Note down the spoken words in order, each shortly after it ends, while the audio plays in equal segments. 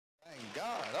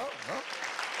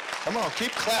Come on,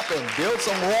 keep clapping. Build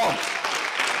some warmth.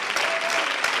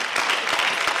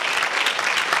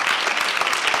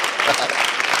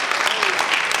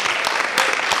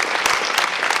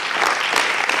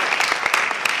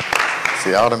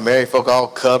 See, all the married folk all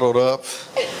cuddled up.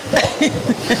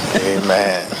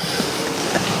 Amen.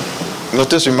 You know what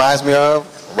this reminds me of?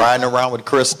 Riding around with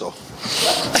Crystal.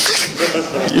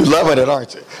 You loving it,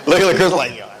 aren't you? Look at the Crystal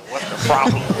like, yo, what's the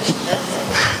problem?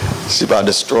 She about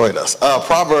destroyed us.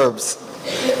 Proverbs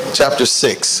chapter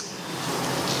 6.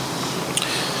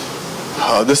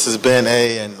 This has been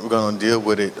and we're going to deal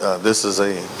with it. This was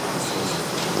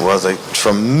a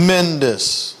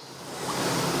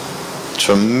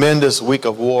tremendous week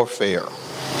of warfare.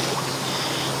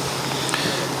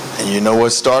 And you know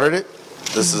what started it?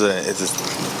 It's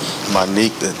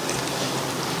Monique.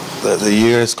 The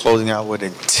year is closing out with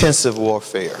intensive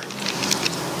warfare.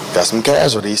 Got some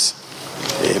casualties.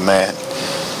 Amen.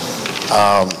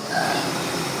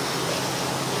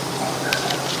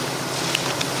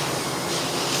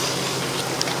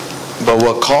 But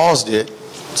what caused it,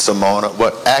 Simona,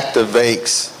 what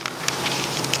activates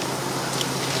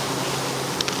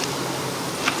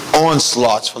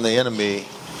onslaughts from the enemy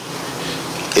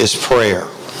is prayer.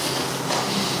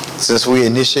 Since we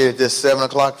initiated this 7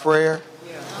 o'clock prayer,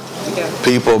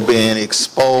 people being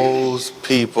exposed,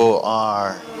 people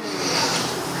are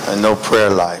no prayer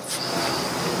life.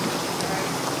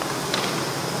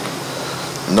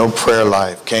 No prayer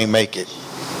life, can't make it.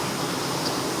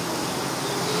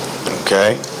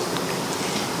 Okay?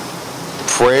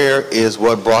 Prayer is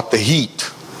what brought the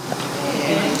heat.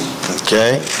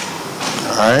 Okay?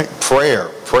 All right?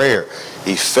 Prayer.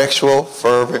 Effectual,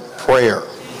 fervent prayer.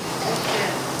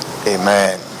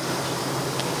 Amen.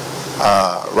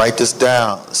 Write this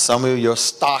down. Some of your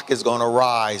stock is going to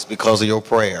rise because of your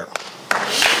prayer.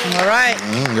 All right.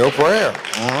 Your prayer.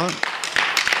 All right.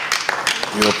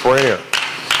 Your prayer.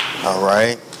 All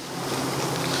right.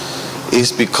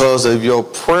 It's because of your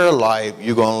prayer life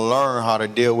you're going to learn how to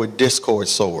deal with discord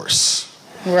sores.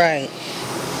 Right.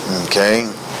 Okay.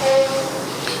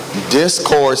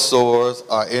 Discord sores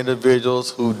are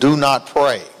individuals who do not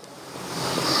pray.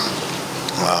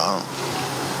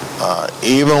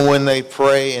 Even when they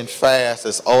pray and fast,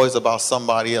 it's always about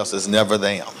somebody else. It's never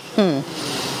them.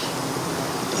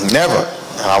 Never.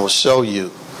 And I will show you.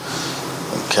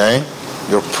 Okay?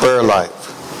 Your prayer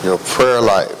life. Your prayer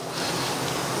life.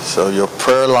 So your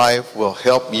prayer life will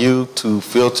help you to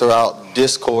filter out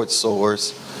discord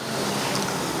sores.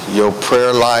 Your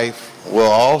prayer life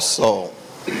will also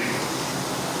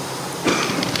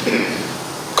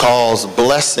cause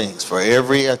blessings. For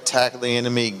every attack of the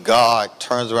enemy, God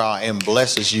turns around and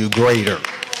blesses you greater.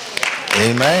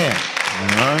 Amen. All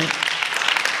right.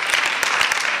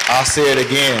 I'll say it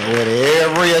again. With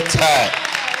every attack,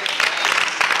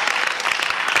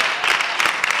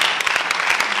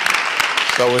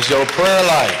 so is your prayer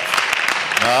life.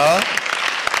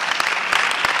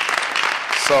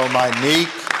 So Monique,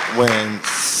 when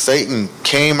Satan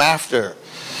came after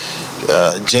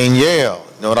Janielle,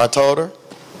 you know what I told her?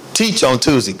 Teach on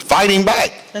Tuesday. Fighting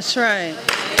back. That's right.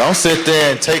 Don't sit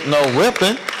there and take no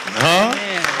whipping.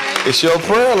 It's your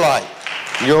prayer life.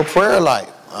 Your prayer life.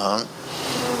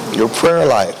 Your prayer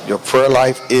life. Your prayer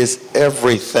life is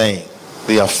everything.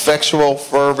 The effectual,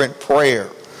 fervent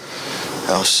prayer.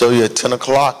 I'll show you at 10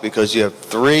 o'clock because you have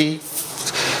 3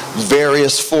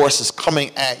 various forces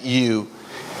coming at you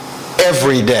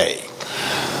every day.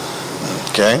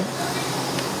 Okay?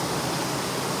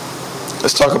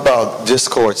 Let's talk about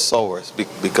discord sores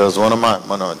because one of my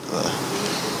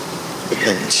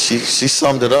she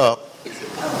summed it up.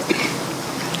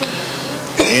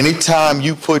 Anytime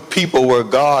you put people where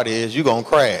God is, you're going to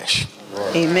crash.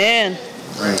 Amen.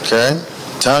 Okay?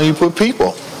 Anytime you put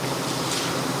people.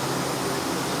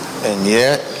 And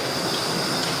yet,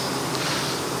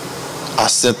 I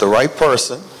sent the right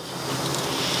person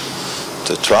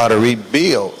to try to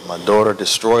rebuild. My daughter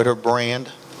destroyed her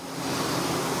brand.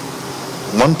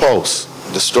 One post,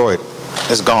 destroyed it.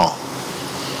 It's gone.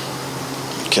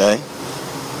 Okay?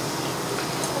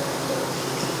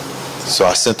 So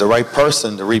I sent the right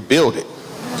person to rebuild it.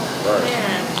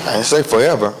 I didn't say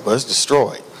forever, but it's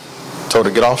destroyed. Told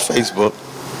her to get off Facebook.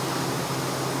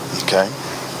 Okay?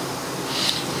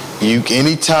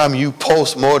 Anytime you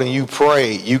post more than you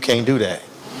pray, you can't do that.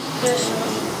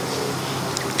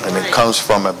 And it comes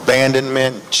from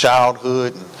abandonment,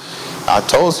 childhood. I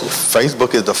told you,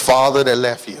 Facebook is the father that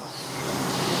left you.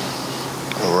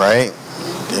 All right?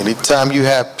 Anytime you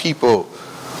have people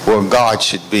where God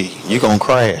should be, you're going to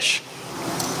crash.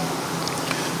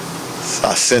 So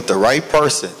I sent the right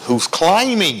person who's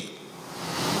claiming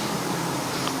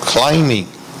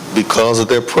Because of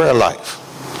their prayer life.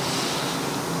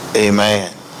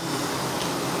 Amen.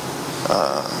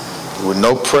 With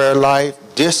no prayer life,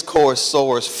 discord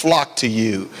sowers flock to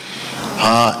you.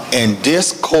 And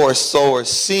discord sowers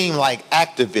seem like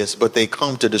activists, but they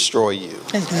come to destroy you.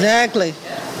 Exactly.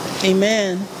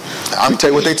 Amen. I'm going to tell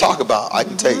you what they talk about. I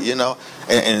can tell you,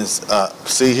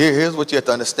 see, here's what you have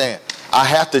to understand. I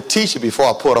have to teach you before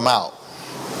I put them out.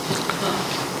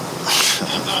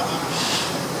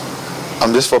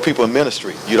 I'm just for people in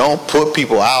ministry. You don't put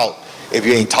people out if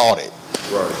you ain't taught it.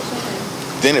 Right.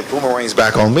 Then it boomerangs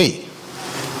back on me.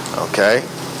 Okay?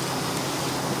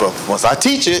 But once I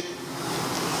teach it,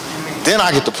 then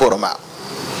I get to put them out.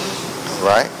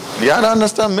 Right? You got to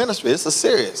understand ministry. It's a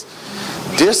serious.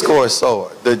 Discord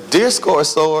sower. The discord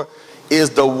sower is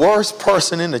the worst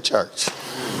person in the church.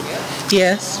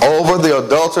 Yes. Over the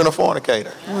adulterer and the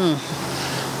fornicator.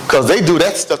 Because they do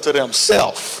that stuff to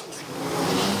themselves.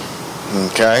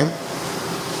 Okay?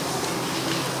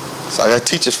 So I got to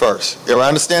teach it first. You ever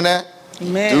understand that?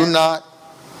 Amen. Do not.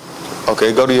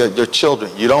 Okay, go to your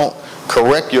children. You don't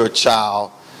correct your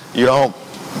child. You don't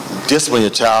discipline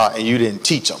your child and you didn't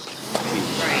teach them.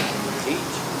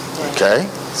 Okay?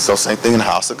 So same thing in the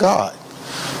house of God.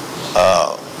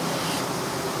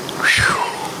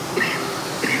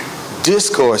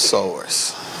 Discord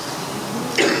sowers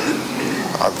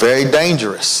are very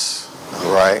dangerous,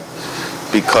 right?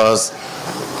 Because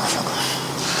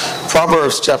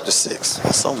Proverbs chapter 6,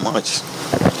 so much.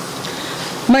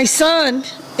 My son,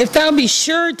 if thou be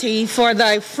surety for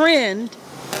thy friend,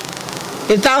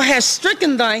 if thou hast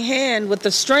stricken thy hand with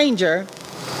a stranger,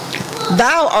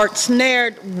 thou art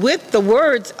snared with the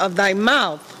words of thy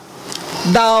mouth.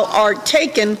 Thou art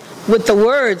taken with the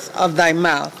words of thy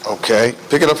mouth. Okay,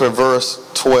 pick it up in verse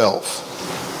 12.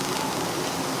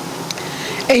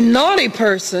 A naughty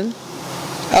person,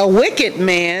 a wicked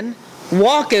man,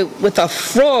 walketh with a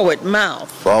froward mouth.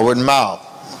 Froward mouth.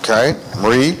 Okay,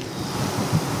 read.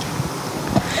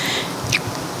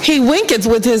 He winketh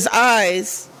with his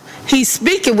eyes, he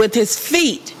speaketh with his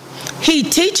feet, he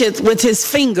teacheth with his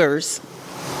fingers.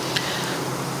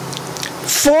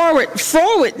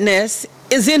 Frowardness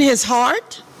is in his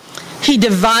heart, he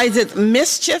deviseth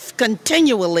mischief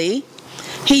continually,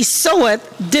 he soweth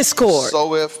discord.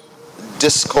 Soweth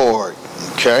discord.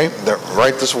 Okay,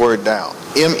 write this word down.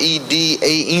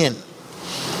 M-E-D-A-N.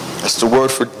 That's the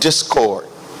word for discord.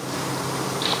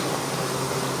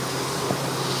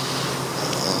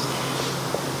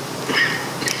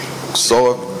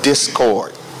 Soweth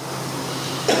discord.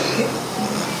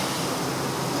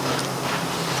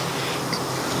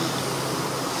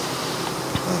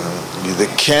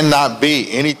 There cannot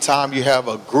be, anytime you have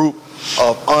a group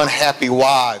of unhappy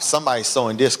wives, somebody's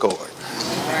sowing discord.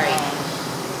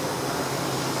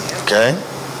 Okay?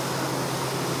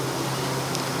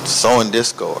 Sowing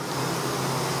discord.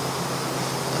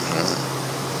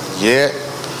 Yet,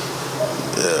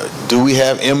 do we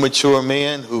have immature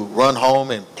men who run home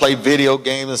and play video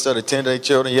games instead of tend to their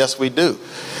children? Yes, we do.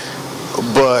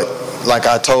 But, like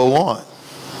I told one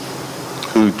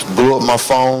who blew up my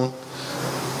phone,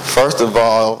 first of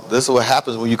all, this is what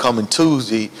happens when you come in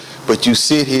Tuesday, but you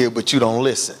sit here, but you don't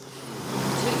listen.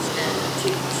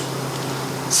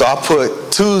 So I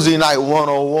put Tuesday night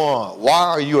 101. Why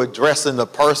are you addressing the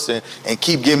person and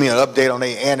keep giving me an update on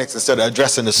their antics instead of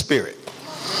addressing the spirit?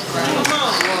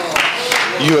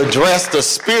 You address the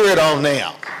spirit on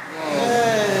them,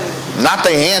 not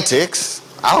their antics.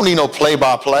 I don't need no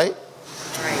play-by-play.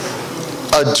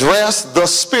 Address the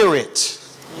spirit.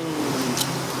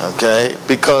 Okay?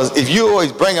 Because if you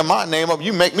always bringing my name up,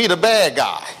 you make me the bad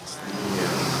guy.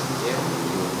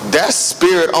 That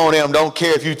spirit on them don't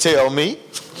care if you tell me.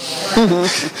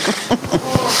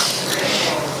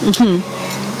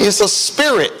 It's a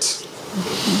spirit.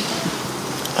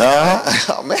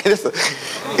 Oh man,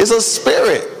 it's a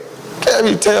spirit. Can't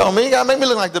you tell me? You gotta make me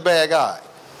look like the bad guy.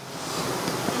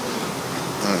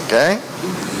 Okay?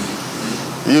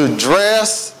 You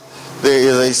address, there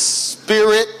is a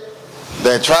spirit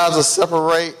that tries to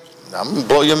separate. I'm gonna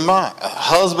blow your mind. A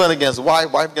husband against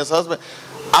wife, wife against husband.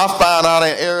 I found out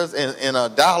in areas in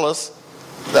Dallas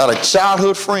that a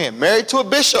childhood friend married to a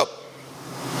bishop.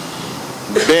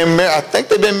 Been married, I think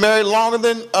they've been married longer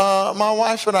than my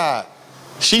wife and I.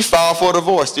 She filed for a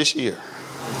divorce this year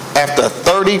after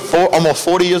 34, almost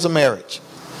 40 years of marriage.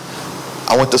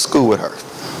 I went to school with her.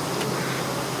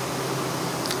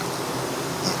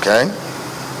 Okay?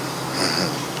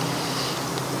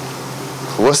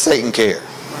 What's Satan care?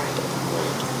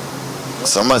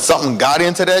 Something got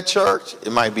into that church.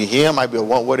 It might be him, might be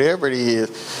whatever it is.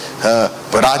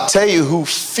 But I tell you who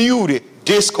feuded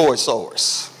discord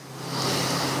sowers.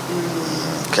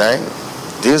 Okay? Okay?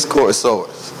 Discord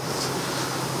sowers.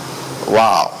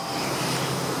 Wow.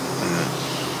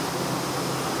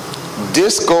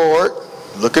 Discord,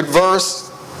 look at verse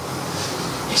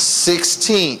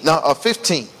 15.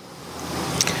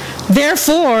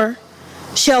 Therefore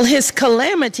shall his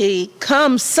calamity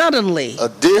come suddenly. A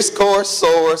discord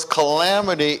sower's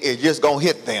calamity is just going to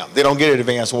hit them. They don't get an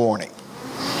advance warning.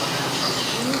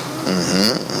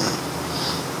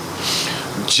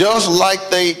 Just like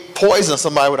they poison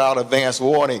somebody without advance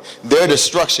warning, their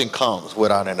destruction comes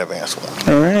without an advance warning.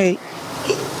 All right.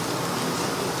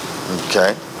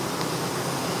 Okay.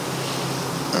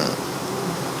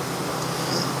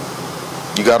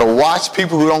 You got to watch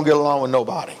people who don't get along with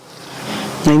nobody.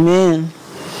 Amen.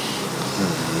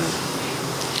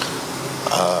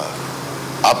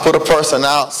 I put a person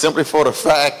out simply for the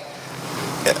fact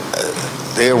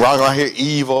they're around here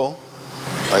evil.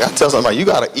 Like I tell somebody, you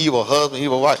got an evil husband,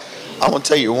 evil wife. I'm going to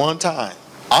tell you one time,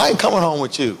 I ain't coming home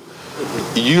with you.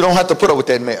 You don't have to put up with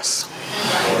that mess.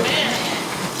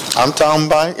 I'm talking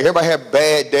about, everybody have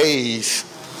bad days.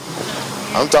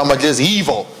 I'm talking about just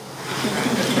evil.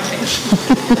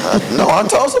 No, I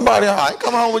told somebody, I ain't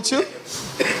coming home with you.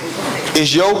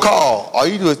 It's your call. All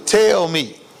you do is tell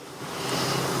me.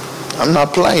 I'm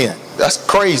not playing. That's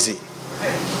crazy.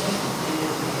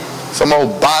 Some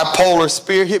old bipolar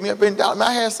spirit hit me up in Dallas.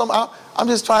 I had some. I'm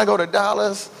just trying to go to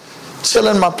Dallas, chill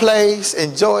in my place,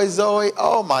 enjoy Zoe.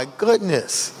 Oh my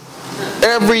goodness.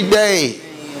 Every day.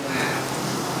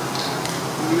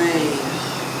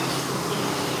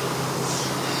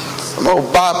 Some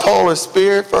old bipolar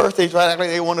spirit. First they try to act like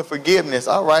they wanted forgiveness.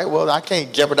 All right, well, I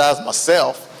can't jeopardize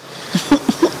myself.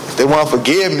 If they want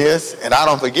forgiveness and I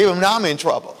don't forgive them, now I'm in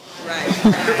trouble.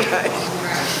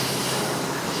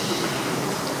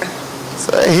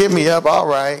 So they hit me up, all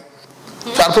right.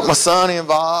 Try to put my son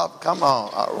involved. Come on,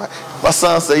 all right. My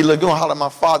son said, look, you want to holler at my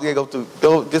father, you got to go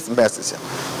through this message.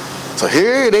 So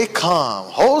here they come.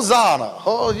 Hosanna.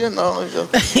 Oh, you know.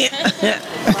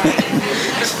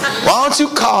 Why don't you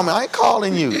call me? I ain't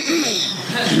calling you.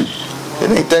 It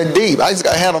ain't that deep. I just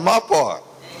got to handle my part.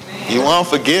 You want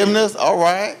forgiveness? All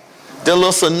right. Did a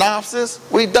little synopsis.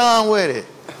 We done with it.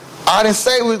 I didn't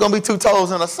say we was going to be 2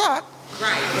 toes in a sock.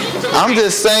 I'm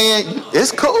just saying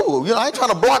it's cool. You know, I ain't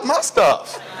trying to block my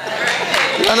stuff.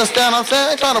 You understand what I'm saying?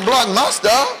 I ain't trying to block my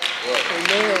stuff.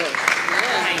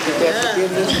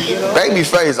 Baby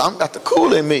face, I got the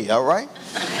cool in me, all right? 5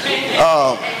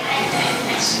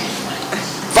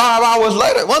 hours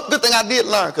later, one good thing I did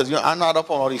learn, because you know, I'm not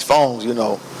up on all these phones, you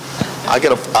know. I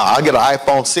get an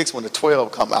iPhone 6 when the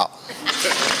 12 come out.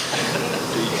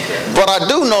 But I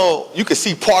do know you can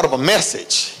see part of a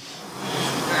message.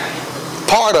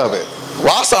 Part of it.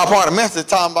 Well, I saw part of the message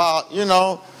talking about, you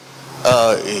know,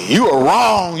 you were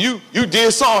wrong. You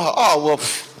did something. Oh, well,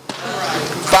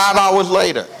 5 hours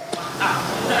later.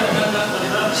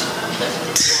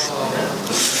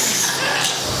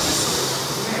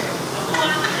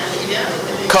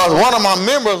 Because one of my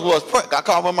members I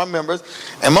called one of my members,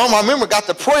 and one of my members got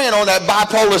to praying on that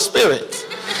bipolar spirit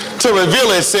to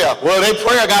reveal itself. Well, their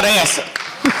prayer got answered.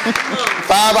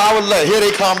 5 hours later, here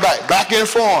they come back in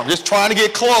form, just trying to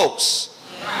get close.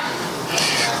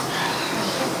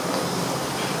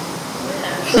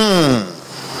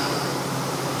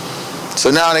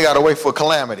 So now they got to wait for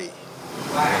calamity.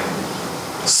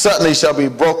 Suddenly shall be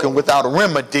broken without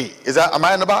remedy. Am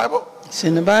I in the Bible? It's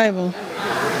in the Bible.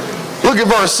 Look at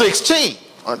verse 16.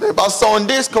 About sowing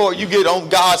discord, you get on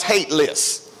God's hate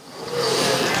list.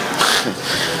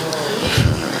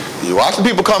 You watch the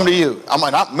people come to you. I'm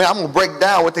like, man, I'm going to break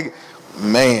down what they...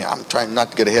 Man, I'm trying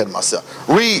not to get ahead of myself.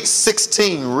 Read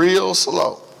 16 real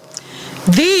slow.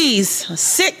 These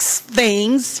 6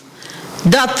 things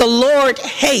doth the Lord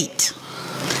hate.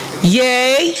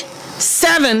 Yea,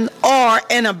 7 are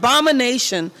an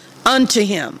abomination unto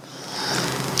him.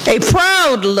 A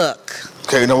proud look.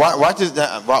 Okay, now watch this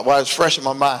down while it's fresh in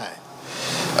my mind.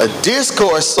 A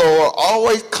discourse sower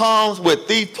always comes with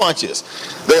these punches.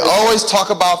 They always talk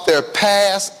about their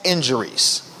past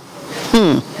injuries.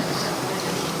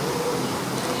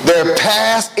 Their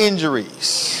past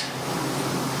injuries.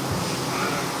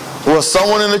 What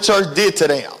someone in the church did to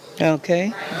them.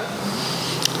 Okay.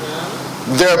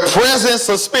 Their present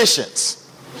suspicions.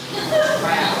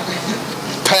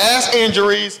 Past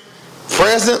injuries,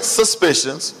 present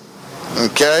suspicions.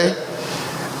 Okay?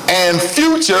 And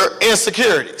future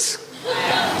insecurities.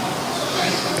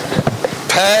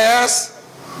 Past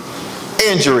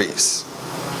injuries,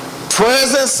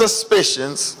 present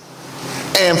suspicions,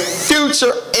 and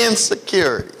future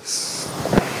insecurities.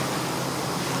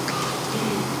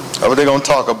 That's what they're going to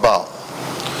talk about.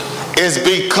 It's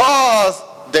because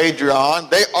Deidreon,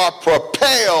 they are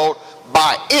propelled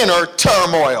by inner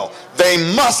turmoil. They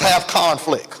must have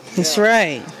conflict. That's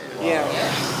right. Yeah.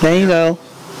 There you go.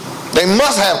 They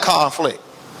must have conflict.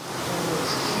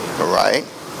 All right.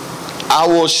 I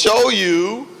will show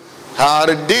you how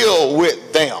to deal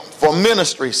with them for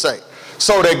ministry's sake,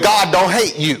 so that God don't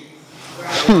hate you.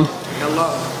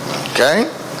 Okay?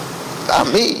 Not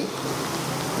me.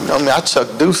 You know me, I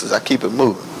chuck deuces, I keep it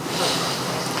moving.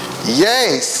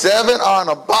 Yea, 7 are an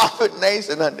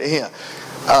abomination unto him.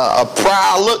 A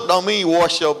proud look don't mean you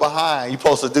wash your behind. You're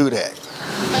supposed to do that.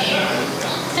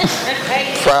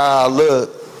 Proud look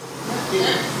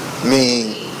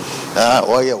mean,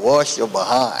 well, you wash your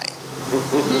behind.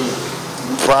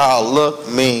 Proud look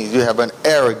means you have an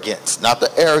arrogance, not the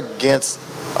arrogance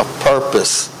of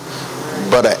purpose,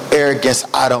 but an arrogance,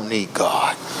 I don't need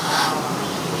God.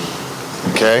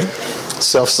 Okay?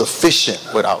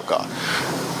 Self-sufficient without God.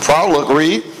 Proud look,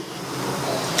 read.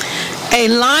 A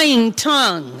lying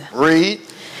tongue. Read.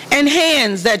 And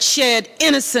hands that shed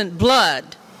innocent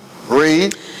blood.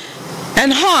 Read.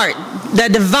 And heart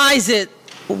that deviseth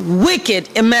wicked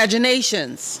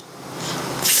imaginations.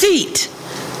 Feet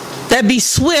that be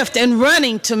swift in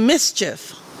running to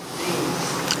mischief.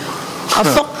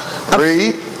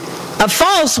 Read. A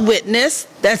false witness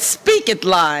that speaketh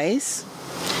lies,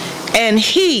 and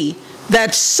he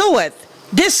that soweth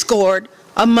discord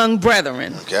among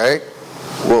brethren. Okay.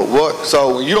 Well,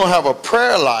 so when you don't have a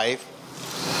prayer life,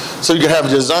 so you can have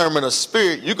discernment of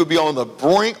spirit, you could be on the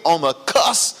brink, on the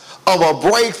cusp of a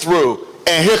breakthrough,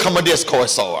 and here come a discord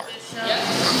sower.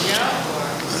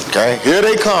 Okay, here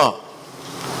they come.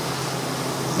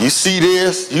 You see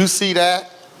this, you see that.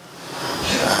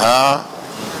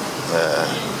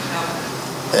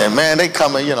 And man, they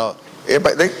coming, you know,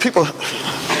 everybody, people,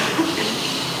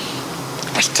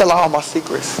 I tell all my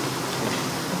secrets.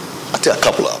 I tell a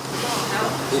couple of them.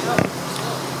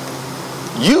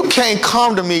 You can't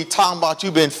come to me talking about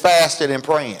you've been fasting and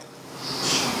praying.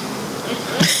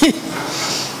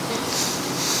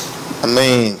 I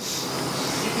mean,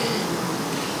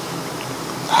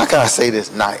 how can I say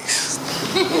this nice?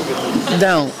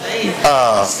 Don't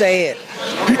say it.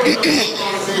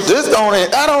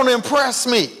 That don't impress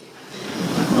me.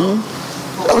 Mm-hmm.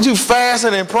 You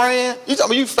fasting and praying? You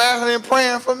talking about you fasting and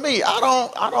praying for me? I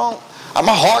don't.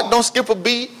 My heart don't skip a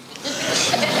beat.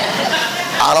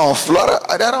 I don't flutter.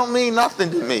 That don't mean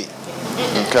nothing to me.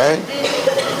 Okay?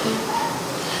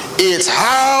 It's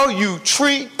how you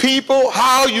treat people,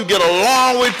 how you get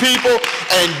along with people,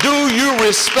 and do you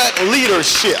respect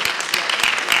leadership?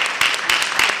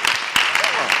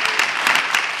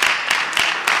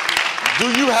 Do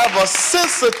you have a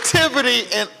sensitivity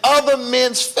in other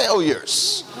men's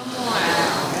failures?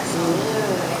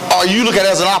 Or you look at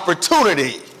it as an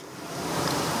opportunity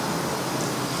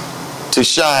to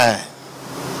shine?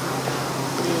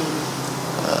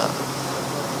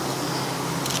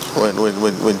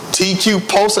 When TQ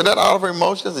posted that Out of Her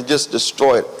Emotions and just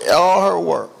destroyed all her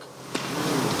work,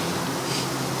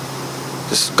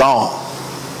 just gone.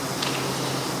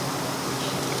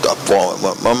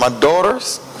 My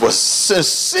daughters was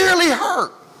sincerely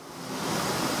hurt.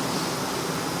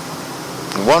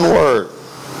 One word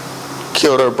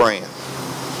killed her brand.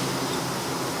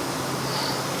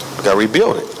 We got to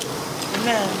rebuild it.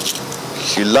 Amen.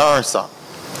 She learned something.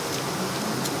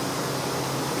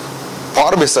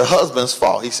 Part of it's her husband's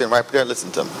fault. He's sitting right there and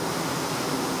listen to me.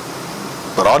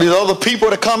 But all these other people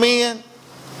that come in,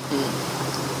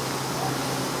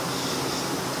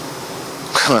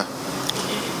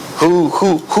 who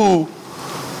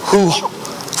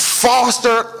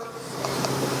fostered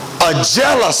a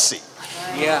jealousy.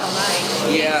 Yeah.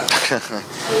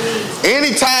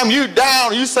 Anytime you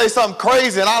down, you say something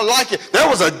crazy and I like it. There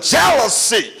was a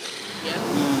jealousy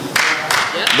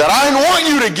that I didn't want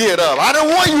you to get up. I didn't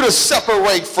want you to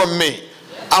separate from me.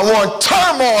 I want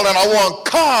turmoil and I want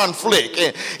conflict.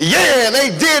 And yeah,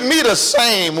 they did me the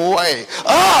same way.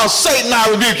 Oh, Satan,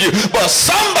 I rebuke you. But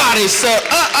somebody said,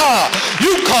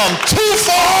 you come too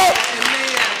far.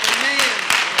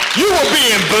 You were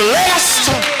being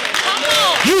blessed.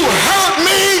 You hurt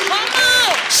me.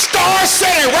 Start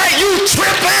saying, right, you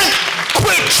tripping.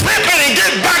 Quit tripping and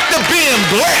get back to being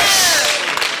blessed.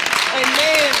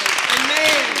 Amen.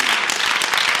 Amen.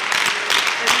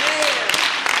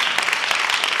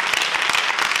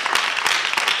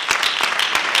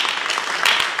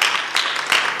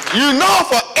 You know,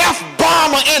 if an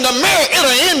F-bomber in the marriage,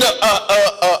 it'll end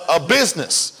a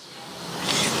business.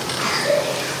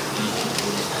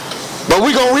 But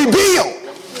we're going to rebuild.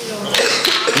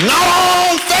 Not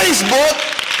on Facebook.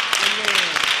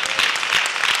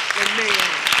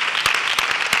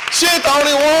 She ain't the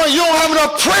only one. You don't have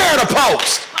enough prayer to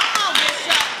post.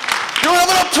 You don't have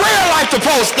enough prayer life to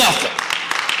post nothing.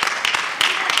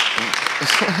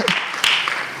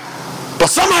 But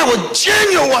somebody was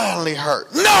genuinely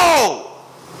hurt. No.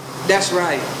 That's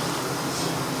right.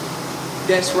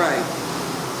 That's right.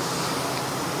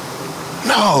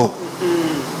 No.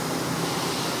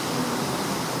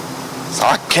 So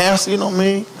I cancel, you know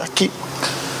me. I keep,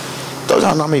 those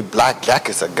y'all know me black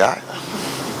jackets I got.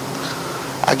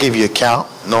 I give you a count.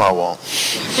 No, I won't.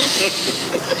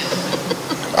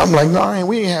 I'm like, no,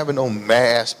 we ain't having no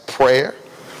mass prayer.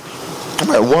 I'm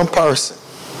like, one person.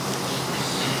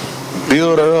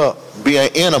 Build her up. Be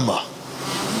an enema.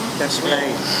 That's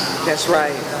right. That's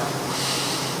right.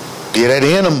 Be that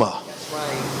enema. That's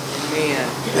right. Amen.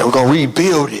 And we're going to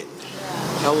rebuild it.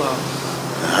 Hello.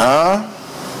 Huh?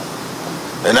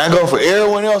 And I go for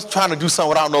everyone else trying to do something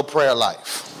without no prayer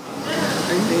life.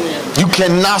 Amen. You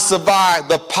cannot survive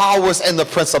the powers and the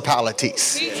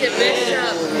principalities. Amen.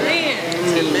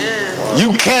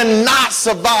 You cannot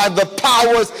survive the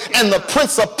powers and the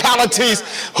principalities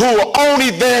who are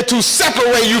only there to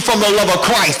separate you from the love of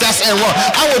Christ. That's and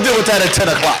I will deal with that at 10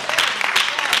 o'clock.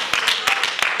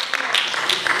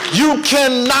 You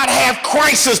cannot have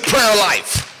crisis prayer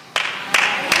life.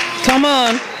 Come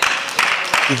on.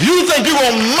 If you think you're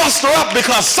going to muster up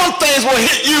because some things will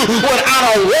hit you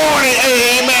without a warning,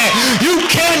 amen, you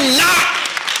cannot.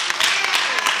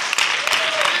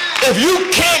 If you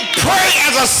can't pray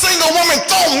as a single woman,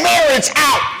 throw marriage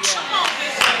out.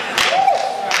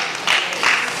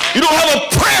 You don't have a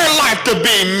prayer life to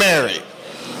be married.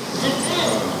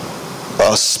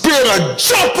 A spirit will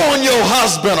jump on your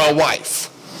husband or wife.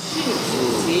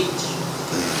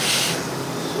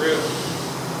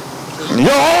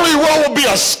 Your only role will be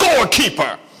a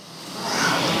scorekeeper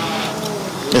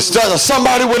instead of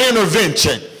somebody with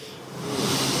intervention.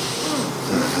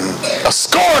 A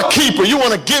scorekeeper. You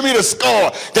want to give me the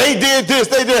score. They did this,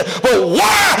 they did. But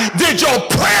why did your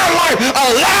prayer life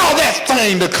allow that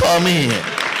thing to come in?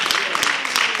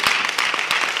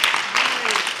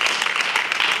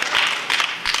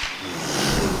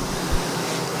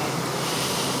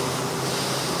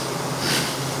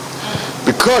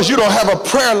 Because you don't have a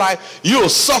prayer life, you'll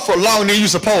suffer longer than you're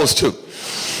supposed to.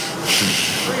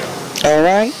 All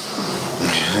right.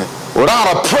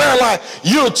 Without a prayer life,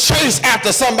 you'll chase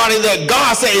after somebody that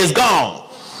God said is gone.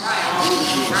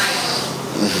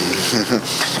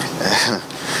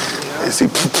 See,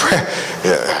 prayer,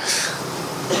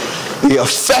 the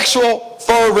effectual,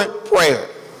 fervent prayer,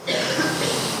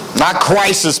 not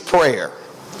crisis prayer.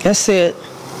 That's it.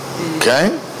 Okay?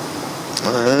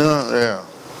 Yeah.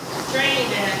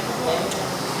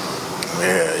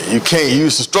 Yeah, you can't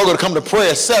use the struggle to come to prayer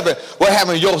at 7. What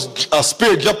happened? Your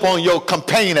spirit jump on your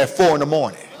companion at 4 in the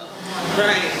morning.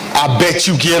 I bet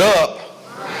you get up.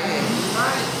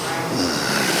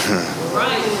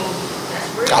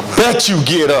 I bet you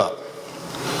get up.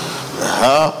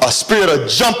 A spirit will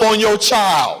jump on your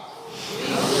child.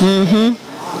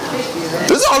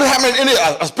 This is only happening.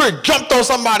 A spirit jumped on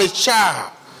somebody's child.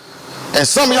 And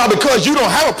some of y'all, because you don't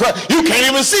have a prayer, you can't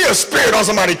even see a spirit on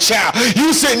somebody's child.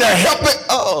 You sitting there helping.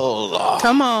 Oh, Lord.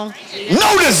 Come on.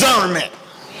 No discernment.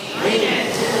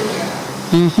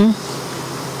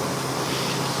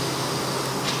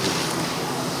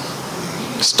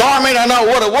 Star may not know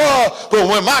what it was, but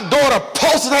when my daughter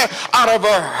posted her out of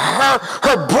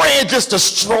her brain just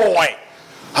destroyed.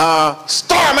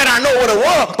 Star may not know what it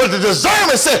was, but the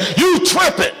discernment said, you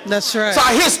tripping. That's right. So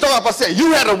I hit Star up, I said,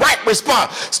 you had the right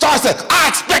response. Star said, I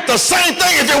expect the same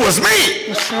thing if it was me.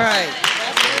 That's right.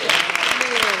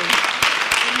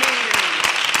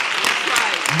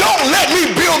 Don't let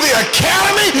me build the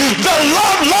academy. The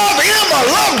love Emma,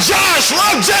 love Josh,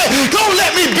 love Jay. Don't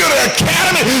let me build an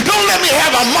academy. Don't let me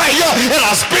have a mic and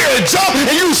a spirit jump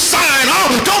and you sign off.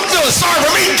 Don't feel sorry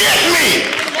for me. Get me.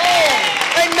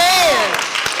 Amen.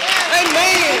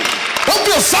 Amen. Don't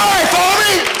feel sorry for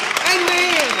me.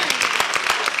 Amen.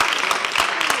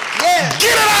 Yeah.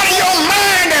 Get it out of your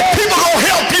mind that people gonna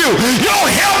help you. Your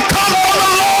help comes from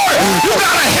the Lord. You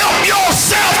gotta help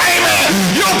yourself.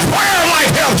 Amen. Your prayer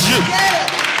life helps you. Yeah.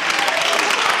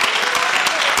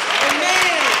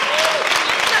 Amen.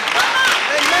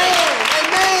 Amen.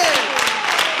 Amen.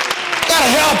 Gotta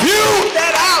help you. Get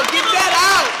that out. Get that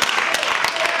out.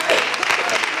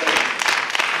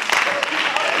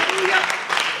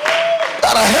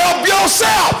 Gotta help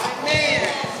yourself. Man.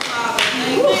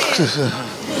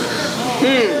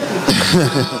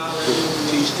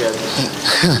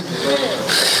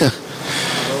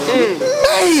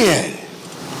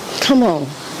 Come on.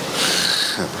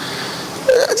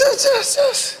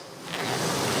 Just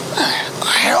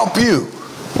help you.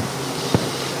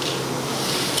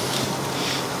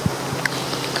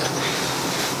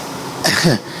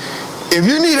 If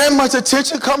you need that much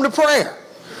attention, come to prayer.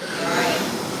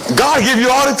 God give you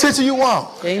all the attention you want.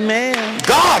 Amen.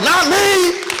 God, not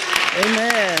me.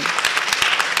 Amen.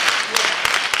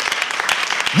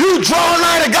 You draw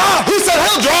nigh to God. He said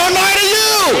he'll draw nigh to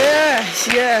you. Yes,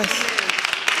 yes.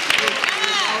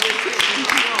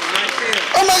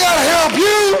 Oh my God, help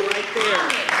you.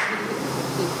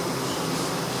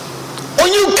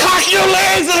 When you cock your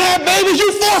legs and have babies,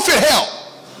 you forfeit help.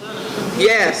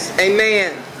 Yes.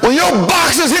 Amen. When your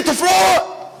boxers hit the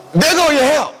floor, there go your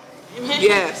help.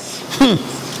 Yes.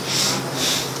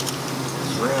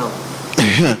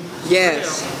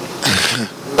 Yes.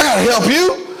 I gotta help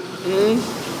you.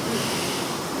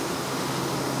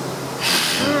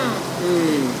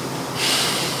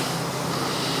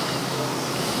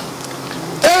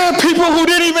 There are people who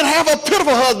didn't even have a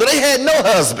pitiful husband. They had no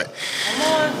husband.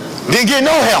 Didn't get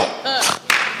no help. That's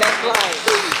right.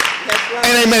 That's right.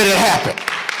 And they made it happen.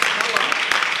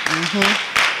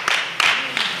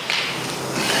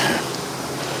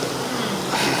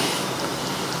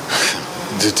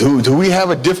 Do we have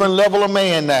a different level of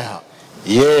man now?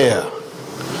 Yeah.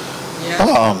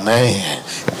 Oh man.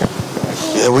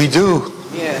 Yeah, we do.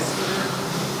 Yes.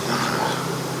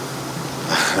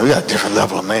 We got a different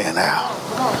level of man now.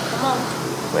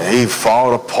 Man, he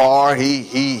fall apart.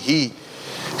 He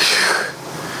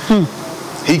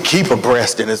keep a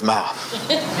breast in his mouth.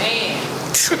 Man.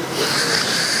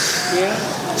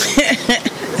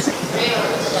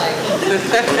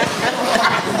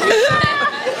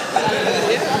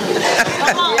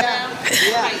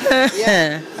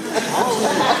 Yeah.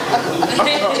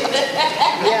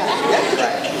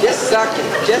 Just suck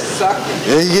it. Just suck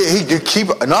it. He keep.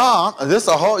 Nah, this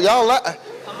a whole y'all.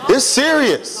 It's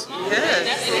serious. Yes.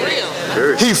 That's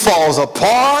real. He falls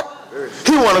apart.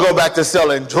 He want to go back to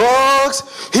selling drugs.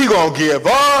 He gonna give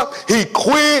up. He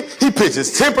quit. He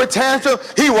pitches temper tantrum.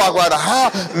 He walk right the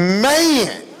house.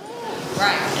 Man,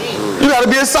 you got to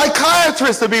be a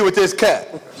psychiatrist to be with this cat.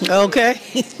 Okay.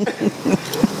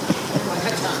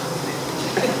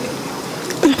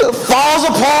 Falls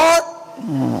apart.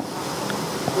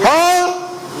 Huh?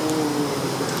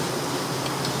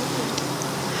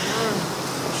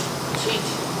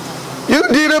 You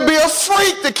need to be a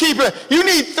freak to keep it. You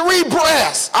need 3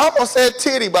 breasts. I almost said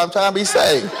titty, but I'm trying to be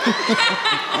safe.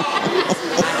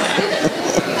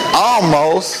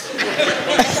 Almost.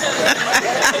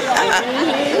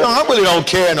 I really don't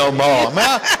care no more,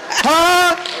 man.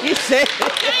 Huh? You said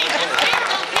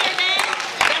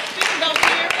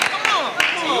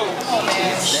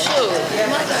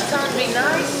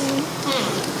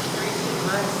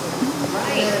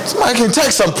Somebody can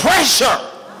take some pressure.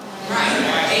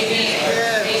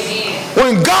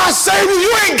 When God saved you,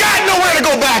 you ain't got nowhere to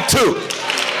go back to.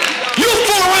 You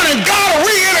fool around and God will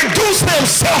reintroduce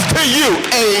himself to you.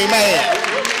 Amen.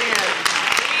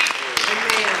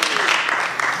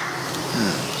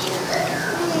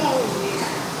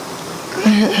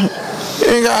 You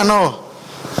ain't got no,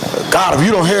 God, if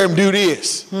you don't hear him do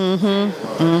this, I'm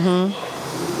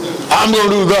going to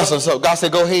do thus and so. God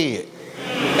said, go ahead.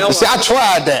 You see, I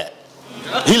tried that.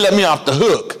 He let me off the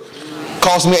hook.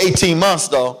 Cost me 18 months,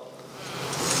 though.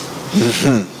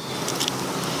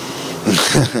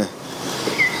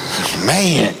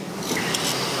 Man.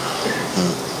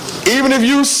 Even if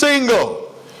you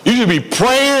single, you should be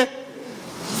praying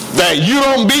that you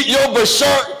don't beat your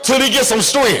bashert till he gets some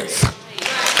strength.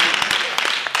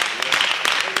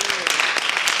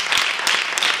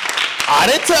 I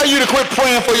didn't tell you to quit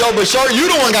praying for your bashert. You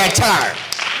the one got tired.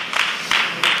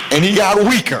 And he got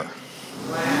weaker.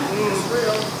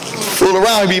 Fool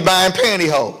around and be buying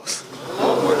pantyhose.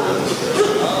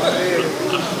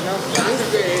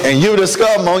 And you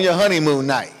discover them on your honeymoon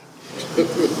night.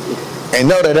 And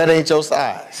know that ain't your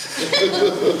size.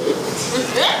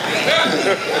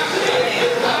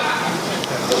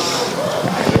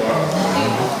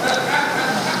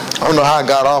 I don't know how I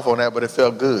got off on that, but it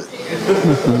felt good.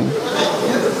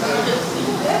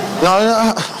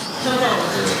 No.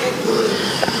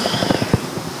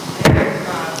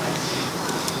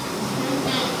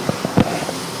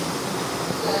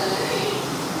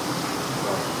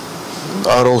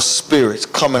 All those spirits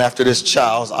coming after this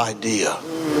child's idea.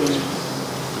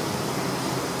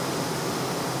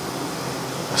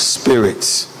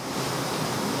 Spirits.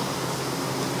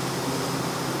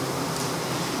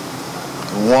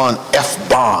 One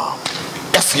F-bomb.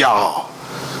 F y'all.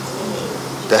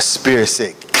 That spirit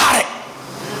said, got it.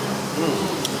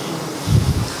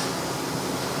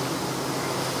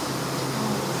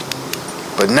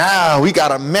 But now we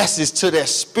got a message to that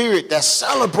spirit that's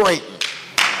celebrating.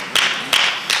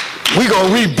 We're going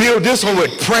to rebuild this one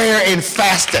with prayer and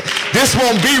fasting. This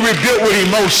won't be rebuilt with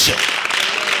emotion.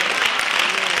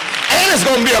 And it's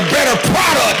going to be a better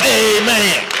product.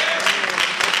 Amen.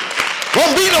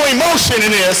 Won't be no emotion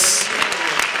in this.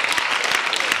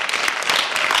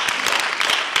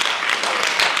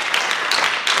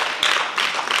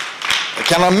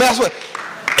 Can I mess with?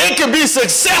 It can be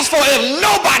successful if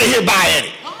nobody here buy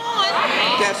any.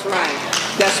 That's right.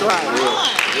 That's right.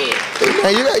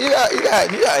 Man, you got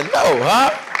to know, huh?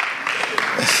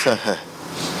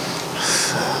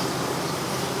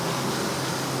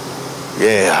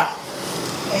 Yeah.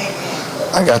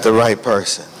 I got the right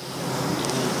person.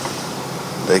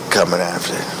 They coming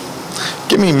after it.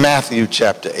 Give me Matthew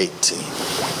chapter 18.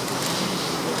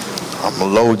 I'm going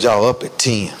to load y'all up at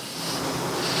 10.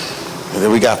 And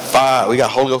then we got 5. We got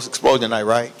Holy Ghost explosion tonight,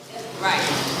 right? Right.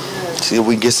 See if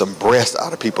we can get some breast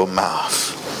out of people's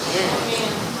mouth.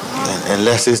 And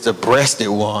unless it's the breasted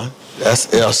one,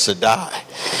 that's El Shaddai.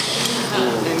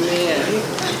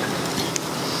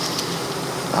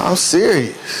 I'm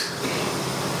serious.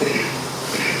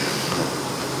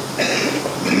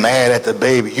 Mad at the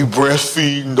baby. You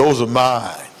breastfeeding, those are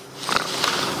mine.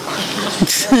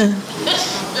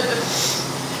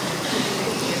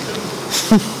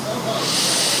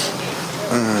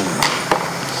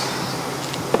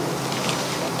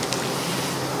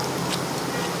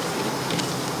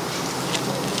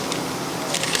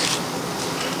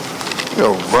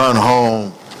 You'll run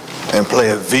home and play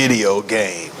a video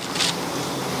game.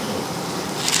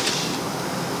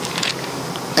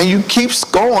 And you keep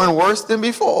scoring worse than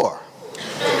before.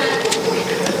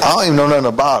 I don't even know nothing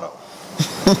about them.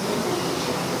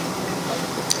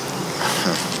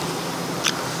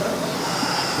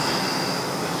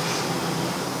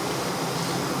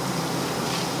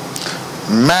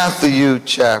 Matthew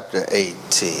chapter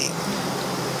 18.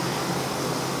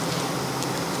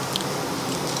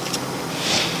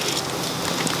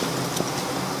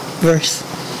 Verse.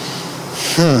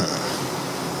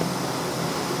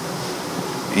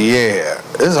 Yeah,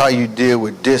 this is how you deal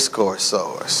with discord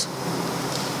sowers.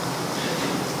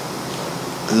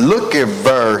 Look at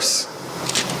verse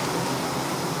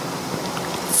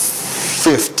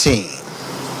 15.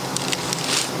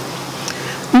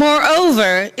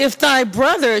 Moreover, if thy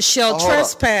brother shall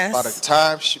trespass. By the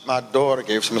time my daughter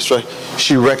gave some instruction,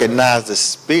 she recognized the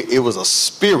spirit. It was a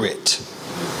spirit.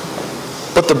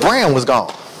 But the brand was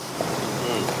gone.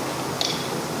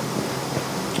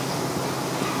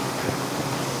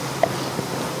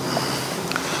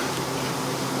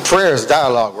 Prayer is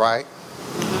dialogue, right?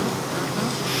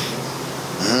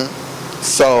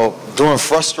 So during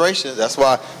frustration, that's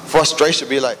why frustration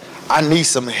be like, I need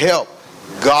some help.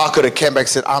 God could have came back and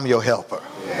said, I'm your helper.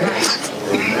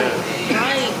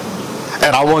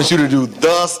 And I want you to do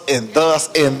thus and thus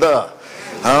and thus.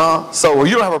 So when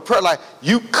you don't have a prayer life,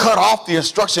 you cut off the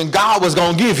instruction God was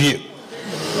going to give you.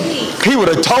 He would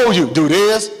have told you, do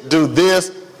this, do thus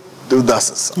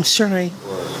and so. That's right.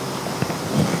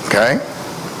 Okay?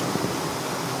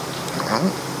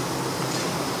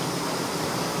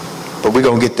 But we're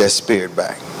going to get that spirit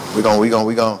back.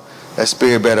 That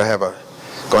spirit better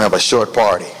gonna have a short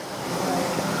party.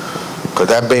 Because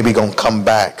that baby gonna come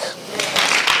back.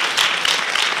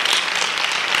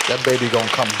 That baby gonna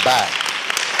come back.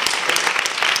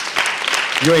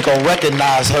 You ain't gonna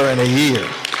recognize her in a year.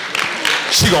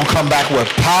 She gonna come back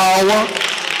with power.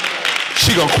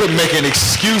 She gonna quit making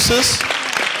excuses.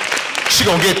 She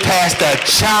gonna get past that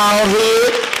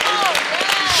childhood.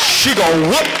 She gonna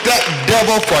whoop that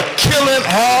devil for killing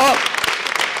her.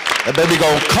 That baby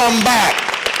gonna come back.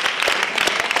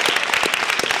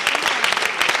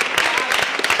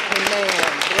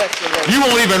 You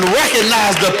won't even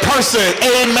recognize the person,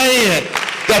 amen,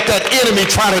 that enemy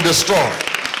trying to destroy.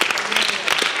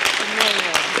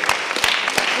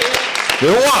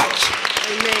 You watch.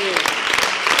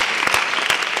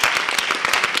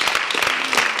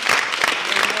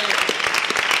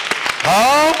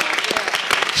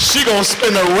 She gonna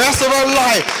spend the rest of her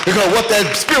life, because what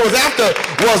that spirit was after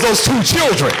was those 2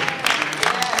 children.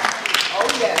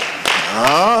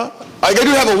 Like they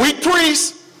do have a weak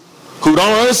priest who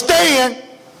don't understand,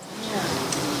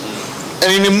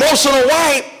 and an emotional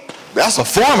wife. That's a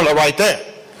formula right there.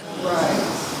 Right.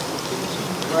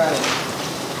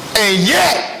 And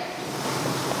yet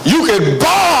you can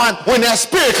bond when that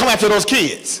spirit come after those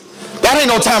kids. That ain't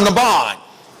no time to bond.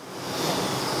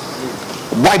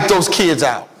 Wipe those kids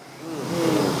out.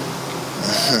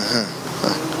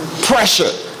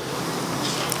 Pressure.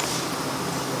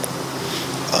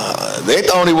 They ain't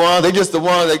the only one. They just the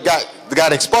one that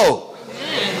got exposed.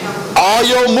 All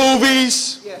your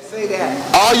movies, Say that.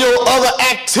 All your other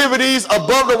activities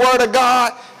above the word of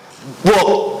God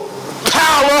will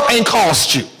pile up and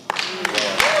cost you.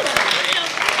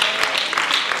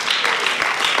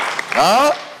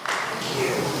 Huh?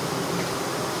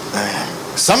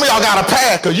 Some of y'all got to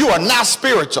pass because you are not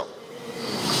spiritual.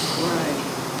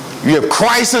 You have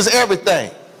Christ as everything.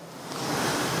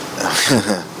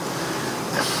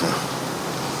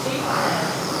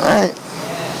 All right.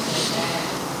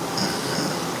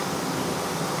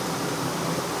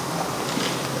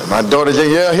 My daughter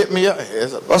Danielle hit me up.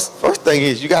 First thing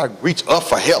is you got to reach up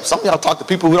for help. Some of y'all talk to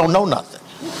people who don't know nothing.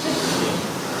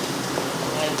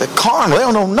 They're carnal. They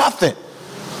don't know nothing.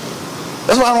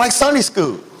 That's why I don't like Sunday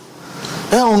school.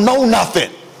 They don't know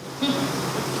nothing.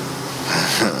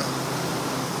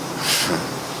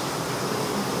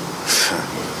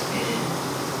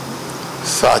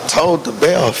 So I told the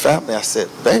Bell family, I said,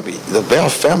 baby, the Bell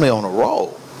family on a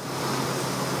roll.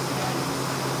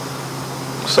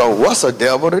 So what's a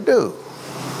devil to do?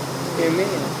 Amen.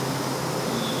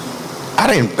 I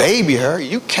didn't baby her.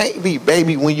 You can't be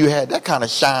baby when you had that kind of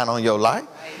shine on your life.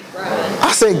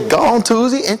 I said, go on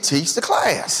Tuesday and teach the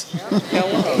class.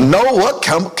 Know what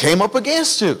came up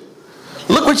against you.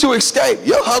 Look what you escaped.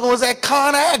 Your husband was at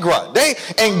ConAgra.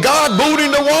 And God booted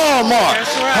him to Walmart.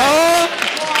 That's right. Huh?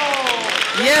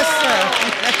 Yes, sir.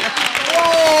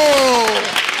 Whoa.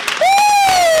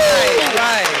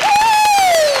 Right.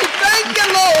 Thank you,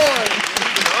 Lord.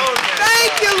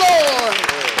 Thank you, Lord.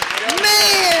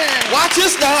 Man. Watch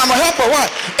this now. I'm going to help her.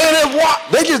 Watch. And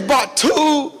they just bought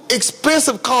 2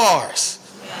 expensive cars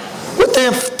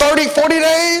within 30, 40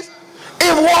 days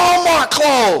in Walmart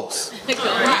clothes. If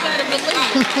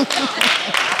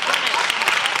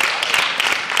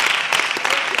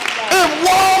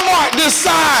Walmart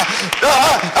decide,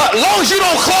 as long as you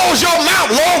don't close your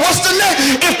mouth, Lord, what's the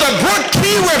next? If the brook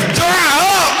Keyworth dry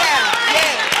up,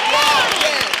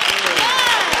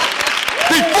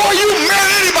 before you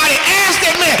marry anybody, ask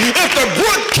that man, if the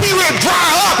brook Keyworth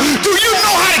dry up, do you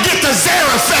know how to get to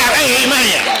Zarephath?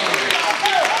 Amen.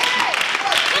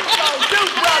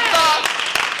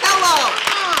 Hello.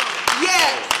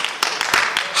 Yes.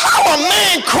 How a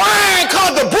man crying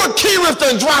because the brook Keyworth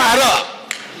done dried up?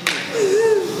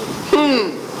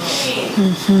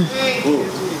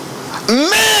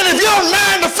 Man, if your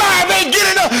 9 to 5 ain't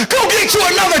getting up, go get you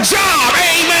another job.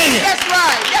 Amen. That's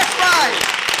right. That's right.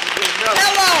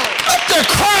 Hello. Up there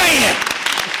crying.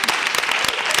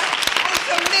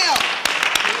 Some milk.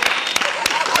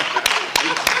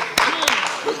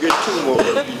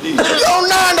 Your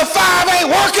 9 to 5 ain't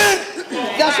working.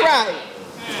 That's right.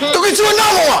 Go get you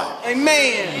another one.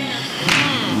 Amen.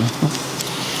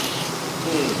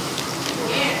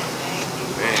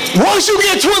 Once you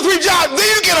get 2 or 3 jobs, then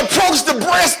you can approach the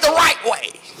breast the right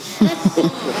way.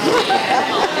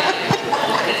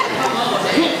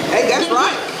 Hey, that's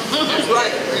right. That's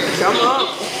right. Come on.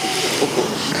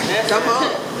 Come on.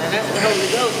 Now that's the Holy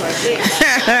Ghost right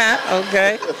there.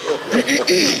 Okay.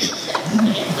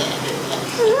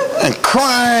 And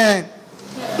crying.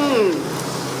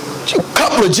 A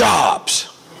couple of jobs.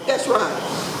 That's right.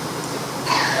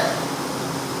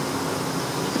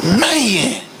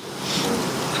 Man.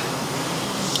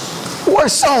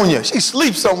 Where's Sonia? She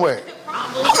sleeps somewhere.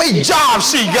 How many jobs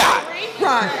she got?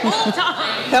 Right.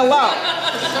 Hello.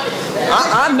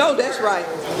 I know that's right.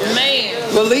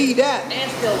 Man. Believe that.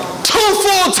 2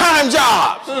 full-time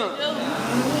jobs.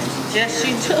 Yes,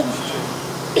 she do.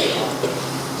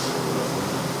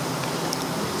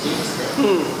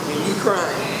 You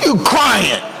crying. You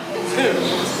crying.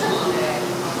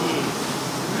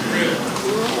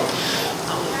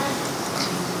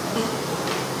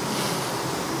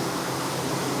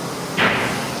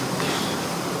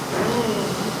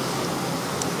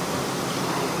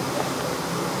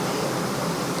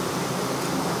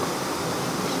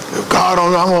 If God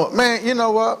don't know, I'm going, man, you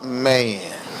know what? Man.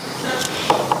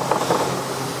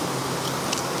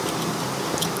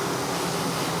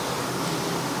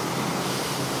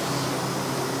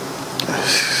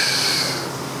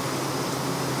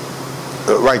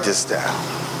 Write this down.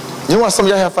 You know why some of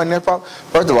y'all have financial problems?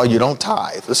 First of all, you don't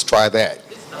tithe. Let's try that.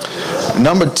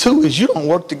 Number 2 is you don't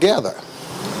work together.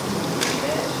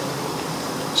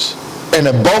 And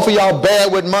if both of y'all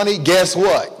bad with money, guess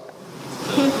what?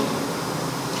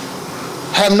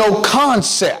 Have no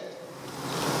concept.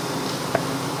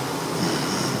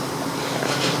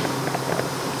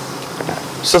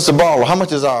 Sister Barlowe, how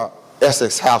much is our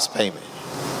Essex house payment?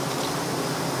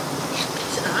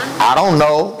 I don't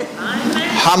know.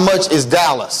 How much is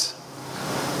Dallas?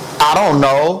 I don't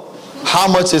know. How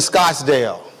much is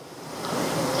Scottsdale?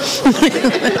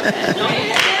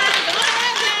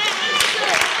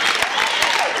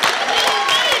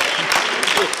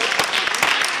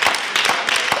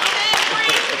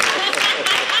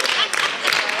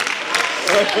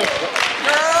 She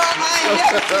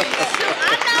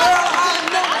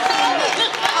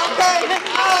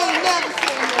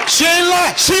ain't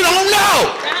lying. She don't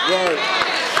know.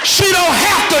 She don't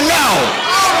have to know.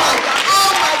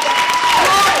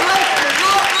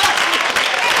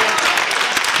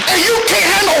 And you can't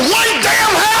handle one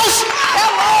damn house?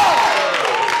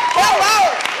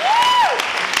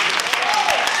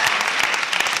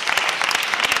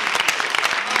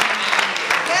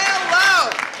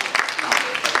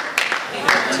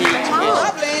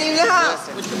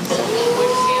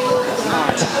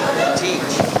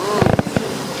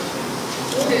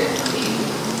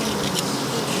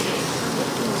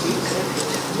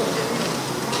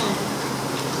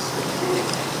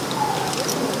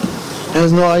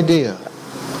 Has no idea.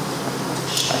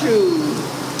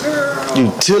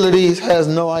 Utilities has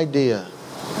no idea.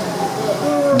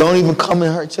 Don't even come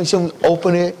in her check. She don't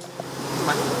open it.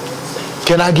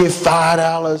 Can I get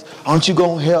 $5? Aren't you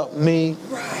gonna help me?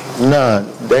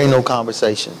 None. There ain't no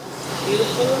conversation.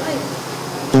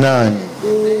 None.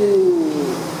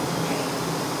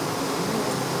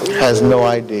 Has no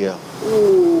idea.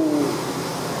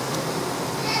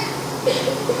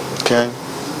 Okay.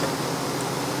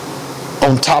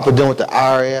 On top of dealing with the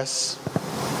IRS,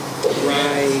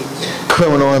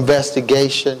 criminal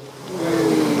investigation.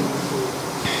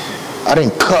 I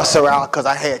didn't cuss her out because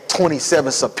I had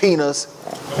 27 subpoenas,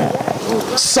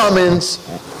 summons.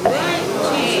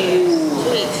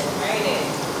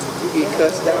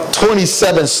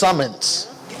 27 summons.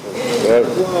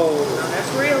 Whoa,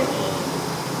 that's real.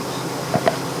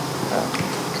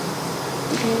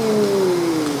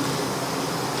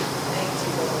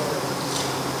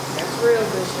 That's real,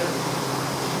 Bishop.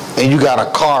 And you got a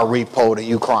car repoed and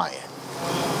you crying.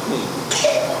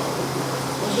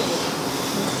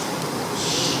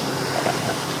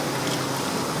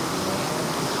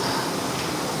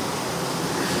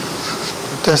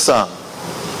 That's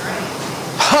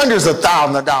hundreds of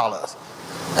thousands of dollars.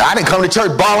 I didn't come to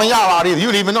church bawling y'all out either. You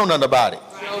didn't even know nothing about it.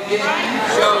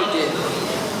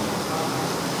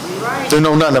 Didn't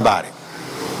know nothing about it.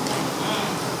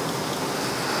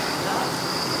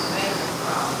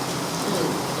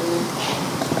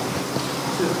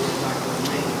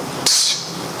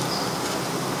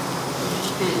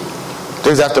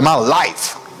 This is after my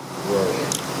life.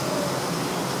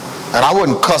 And I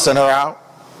wasn't cussing her out.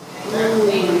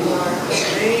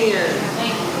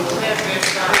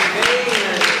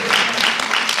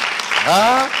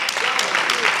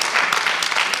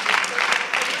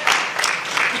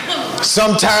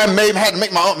 Sometime maybe had to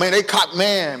make my own. Man, they caught,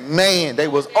 man, they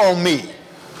was on me.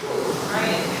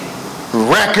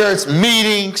 Records,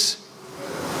 meetings.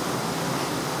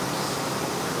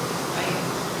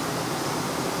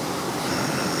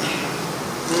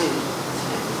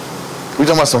 We're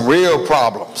talking about some real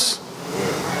problems.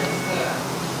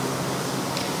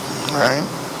 All right.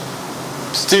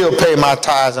 Still pay my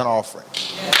tithes and offering.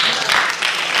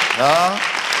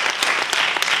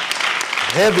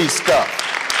 Heavy stuff.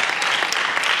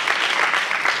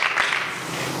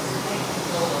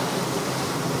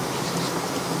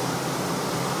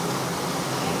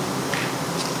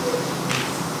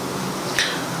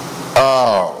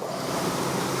 Oh.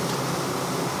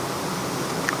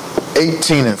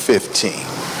 18 and 15.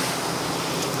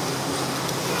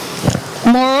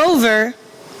 Moreover,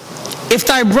 if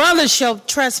thy brother shall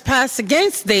trespass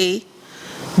against thee,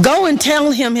 go and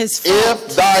tell him his fault.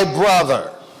 If thy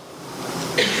brother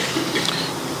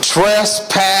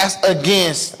trespass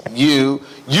against you,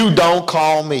 you don't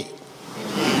call me.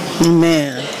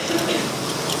 Amen.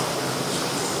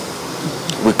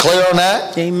 We clear on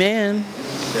that? Amen.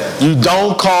 You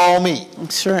don't call me.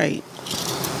 That's right.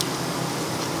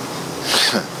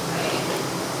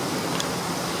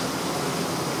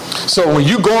 So when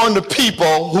you go into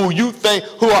people who you think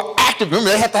who are active,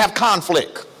 remember they have to have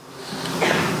conflict.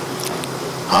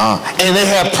 And they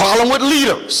have problem with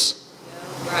leaders.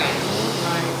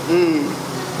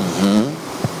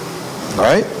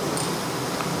 Right?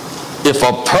 If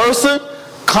a person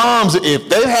comes, if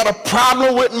they had a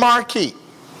problem with Marquis,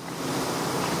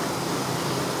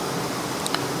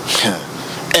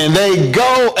 and they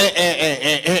go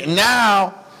and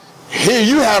now here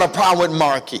you had a problem with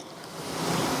Marquis.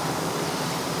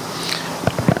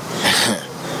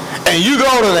 And you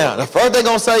go to them. The first thing they're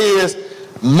going to say is,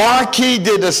 Marquis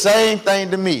did the same thing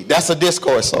to me. That's a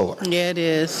discourse over. Yeah, it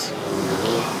is.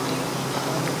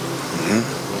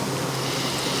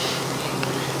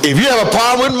 If you have a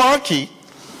problem with Marquis,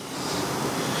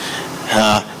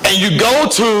 and you go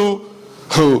to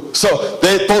who, so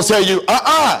they're supposed to tell you,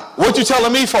 what you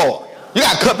telling me for? You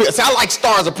got to cut me. See, I like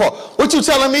stars apart. What you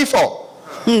telling me for?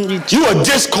 You a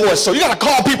discord, so you got to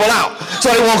call people out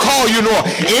so they won't call you no more.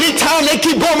 Anytime they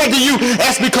keep going back to you,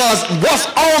 that's because what's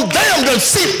on them done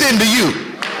seeped into you.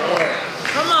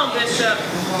 Come on, Bishop.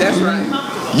 That's right.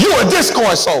 You a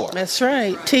discord sower. That's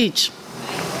right. Teach.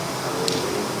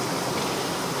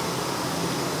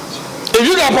 If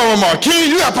you got a problem with Marquis,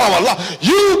 you got a problem with law,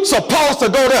 you supposed to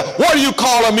go there. What are you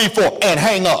calling me for? And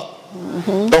hang up.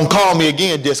 Don't call me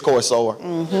again, discord sower.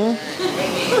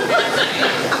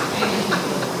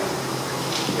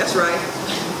 That's right.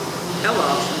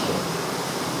 Hello.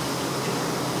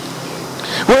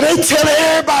 Well, they telling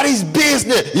everybody's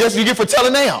business. Yes, you get for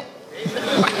telling them.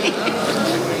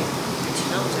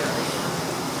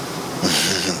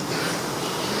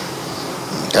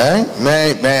 Okay,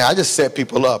 man, I just set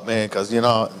people up, man, because, you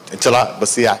know, but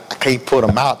see, I can't put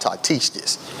them out till I teach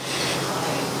this.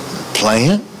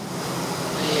 Playing.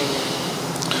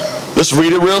 Let's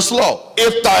read it real slow.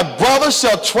 If thy brother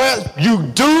shall you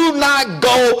do not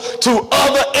go to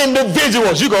other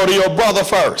individuals. You go to your brother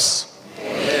first.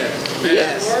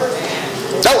 Yes.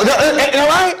 All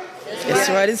right? That's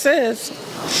what it says.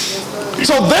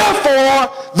 So therefore,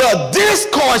 the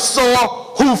discourse sower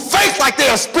who fake like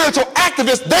they're a spiritual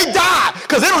activist, they die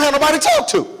because they don't have nobody to talk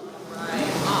to.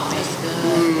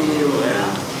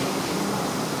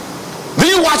 Then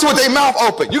you watch with their mouth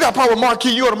open. You got a problem with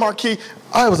Marquis, you are the Marquis.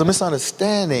 Oh, it was a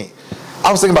misunderstanding.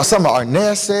 I was thinking about something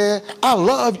Arnett said. I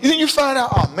love you. Then you find out,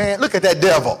 oh man, look at that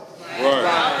devil. Look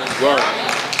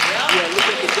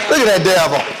at that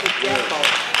devil.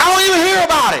 I don't even hear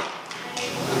about it.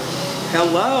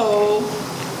 Hello.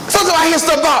 Sometimes I hear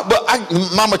stuff about, but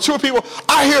my mature people,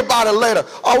 I hear about it later.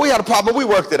 Oh, we had a problem, we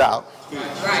worked it out.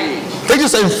 They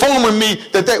just informing me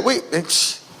that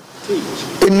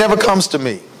it never comes to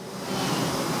me.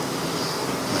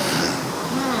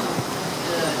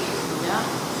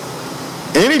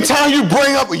 Anytime you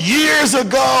bring up years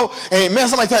ago, and man,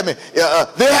 somebody tell me,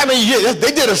 they're having years,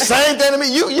 they did the same thing to me.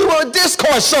 You were a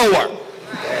discourse sower.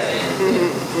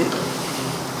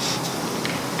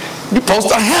 You're supposed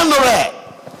to handle that.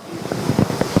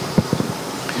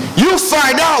 You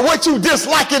find out what you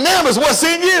dislike in them is what's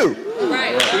in you.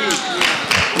 Right.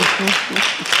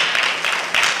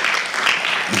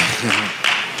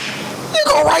 You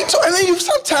go right to it, and then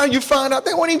sometimes you find out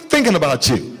they weren't even thinking about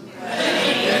you.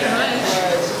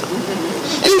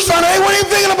 You find out they weren't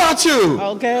even thinking about you.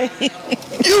 Okay.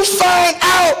 You find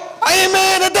out,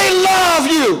 amen, that they love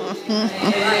you.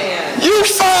 You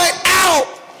find out,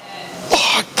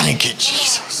 oh, thank you,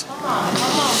 Jesus.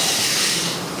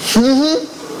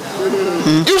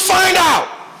 You find out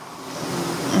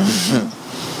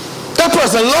that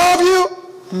person love you.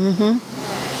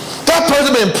 That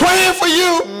person been praying for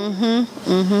you.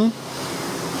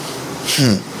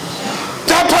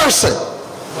 That person.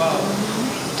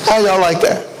 How y'all like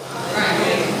that?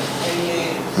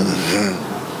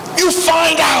 You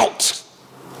find out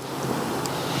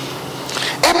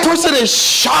that person is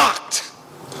shocked.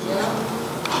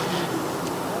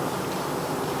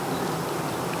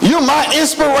 You're my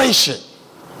inspiration.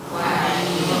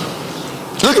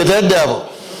 Look at that devil.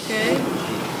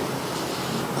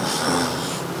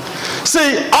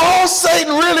 See, all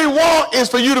Satan really wants is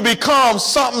for you to become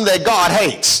something that God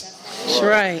hates. That's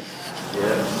right.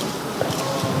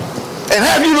 And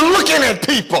have you looking at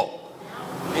people.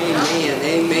 Amen.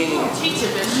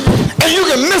 And you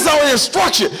can miss all the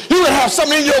instruction. You can have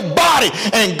something in your body,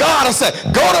 and God will say,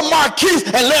 go to Marquise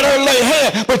and let her lay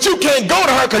hand. But you can't go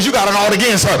to her because you got an ought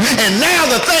against her. And now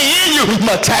the thing in you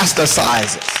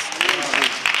metastasizes.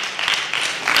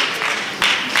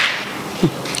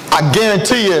 I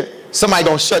guarantee you, somebody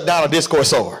gonna shut down a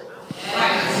discourse over.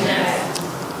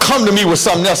 Come to me with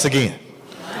something else again.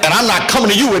 And I'm not coming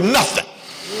to you with nothing.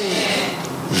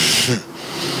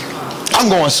 I'm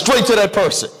going straight to that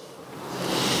person.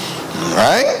 All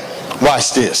right?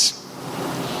 Watch this.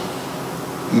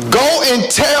 Go and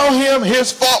tell him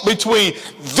his fault between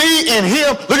thee and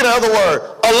him. Look at the other word.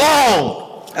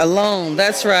 Alone. Alone.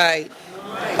 That's right.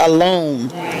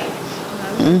 Alone.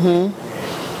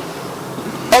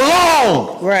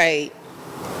 Alone. Right.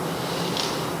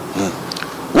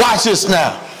 Watch this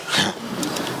now.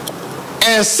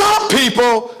 And some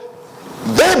people,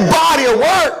 their body of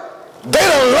work, they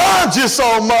done loved you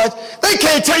so much, they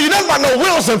can't tell you nothing about no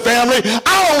Wilson family.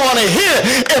 I don't want to hear.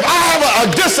 If I have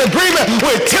a disagreement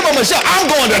with Tim or Michelle, I'm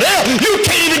going to them. You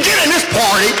can't even get in this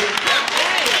party.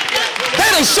 They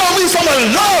done show me some of the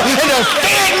love and they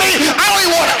fed me. I don't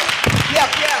even want to.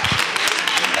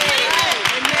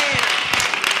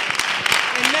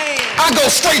 I go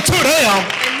straight to them.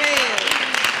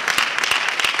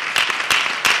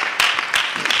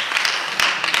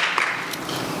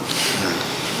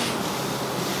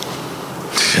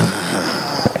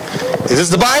 Is this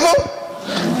the Bible?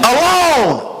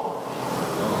 Alone.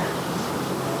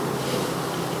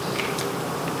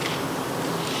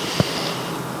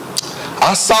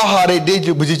 I saw how they did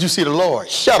you, but did you see the Lord?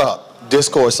 Shut up.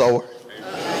 Discourse over.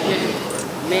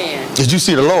 Man. Did you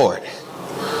see the Lord?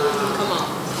 Come on.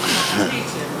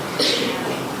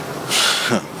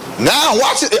 Now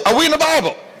watch it. Are we in the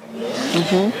Bible?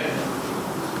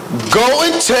 Go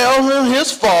and tell him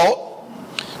his fault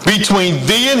between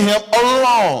thee and him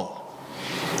alone.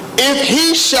 If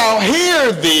he shall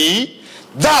hear thee,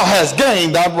 thou hast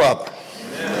gained thy brother.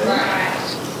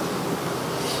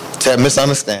 It's that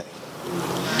misunderstanding.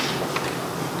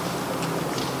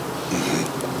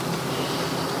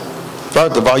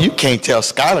 First of all, you can't tell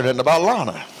Skylar nothing about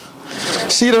Lana.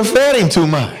 She done fed him too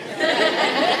much.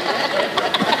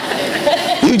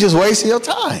 You just wasting your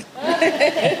time. I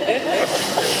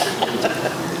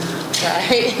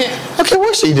care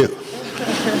what she do.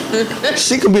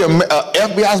 She could be a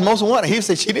FBI's most wanted. He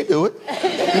said she didn't do it.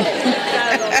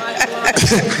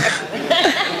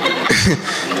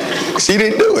 She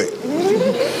didn't do it.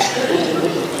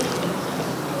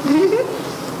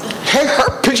 Her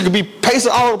picture could be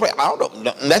pasted all over the place. I don't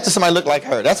know. That's just somebody look like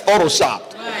her. That's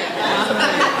photoshopped.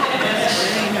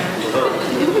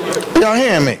 Y'all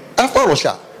hearing me? That's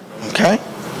Photoshop. Okay?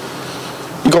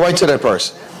 You go right to that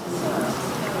person.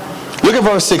 Look at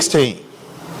verse 16. Hey,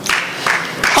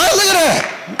 look at that.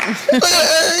 Look at that.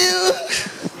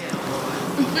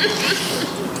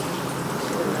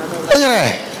 Look at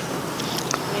that.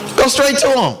 Go straight to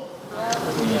him.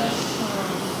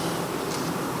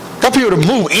 Help people to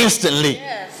move instantly.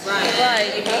 Yes,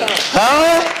 right.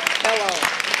 Huh? Hello.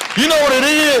 You know what it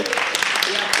is?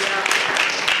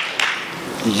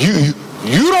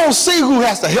 You don't see who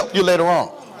has to help you later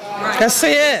on. Right. That's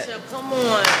it. Come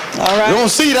on. All right. You don't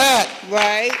see that.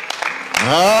 Right.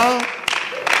 Huh?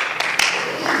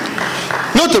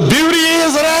 You know what the beauty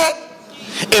is of that?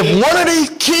 If one of these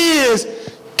kids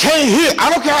can't hear, I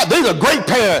don't care how, they're a great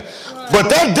parent, but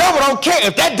that devil don't care.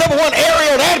 If that devil want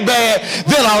area that bad,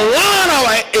 then a line of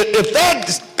it, if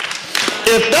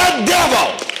that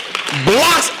devil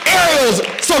blocks areas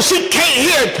so she can't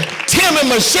hear Tim and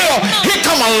Michelle, here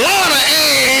come Alana,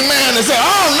 amen, and say,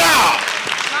 oh no,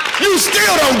 you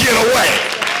still don't get away.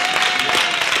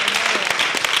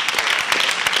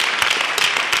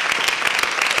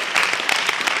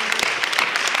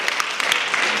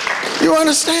 You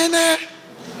understand that?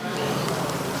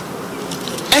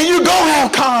 And you're going to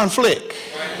have conflict.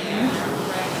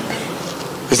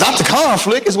 It's not the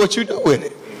conflict, it's what you do with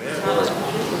it.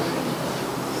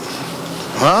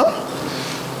 Huh?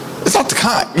 It's not the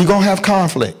you're going to have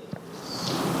conflict.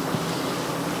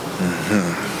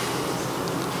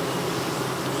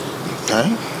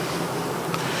 Okay?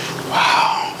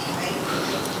 Wow.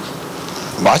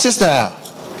 Watch this now.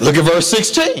 Look at verse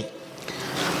 16.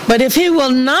 But if he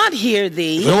will not hear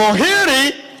thee, He won't hear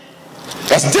thee.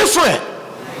 That's different.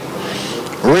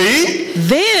 Read.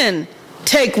 then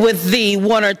take with thee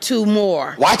one or two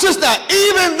more. Watch this now.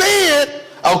 Even then,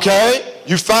 okay,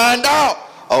 you find out.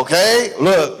 Okay,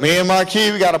 look, me and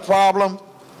Marquis, we got a problem.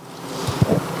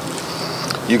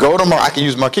 You go to I can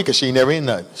use Marquis because she ain't never eat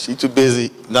nothing. She too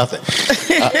busy, nothing.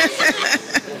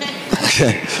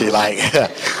 She like,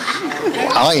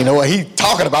 I don't even know what he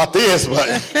talking about this, but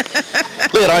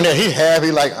look on there, he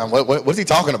happy, like, what's he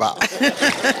talking about?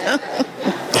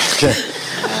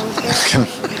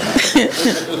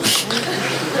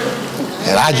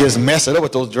 And I just mess it up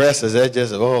with those dresses. That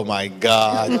just, oh my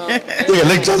God. Look at you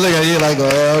like,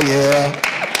 oh yeah.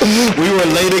 We were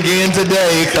late again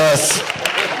today because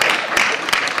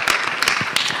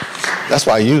that's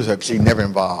why I use her, because she's never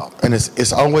involved. And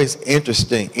it's always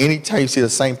interesting. Anytime you see the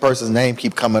same person's name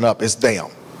keep coming up, it's them.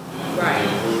 Right.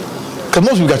 Because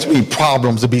most people got to be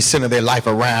problems to be centering their life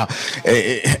around.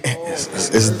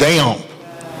 It's them.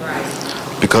 Right.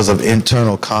 Because of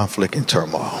internal conflict and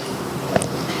turmoil.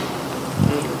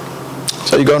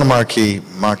 So you go to Marquis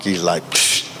like,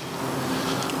 psh.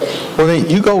 Well then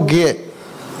you don't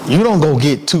go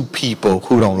get two people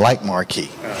who don't like Marquis.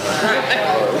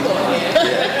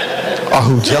 Or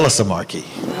who jealous of Marquis.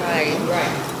 Right.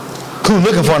 Who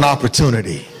looking for an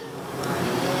opportunity.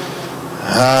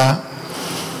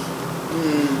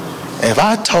 If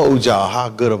I told y'all how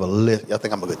good of a lift, y'all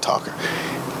think I'm a good talker.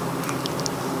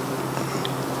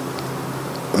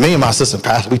 Me and my assistant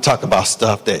pastor, we talk about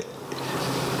stuff that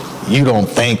you don't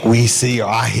think we see or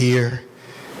I hear.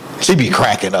 She be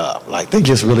cracking up. Like, they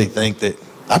just really think that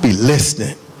I be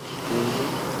listening.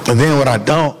 And then when I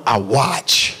don't, I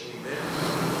watch.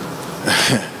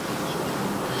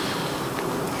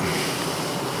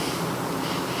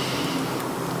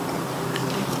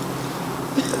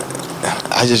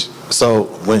 So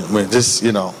when this,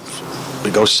 you know,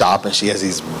 we go shopping, she has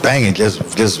these banging,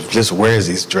 just wears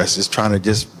these dresses, trying to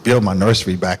just build my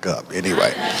nursery back up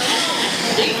anyway.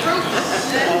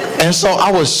 And so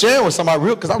I was sharing with somebody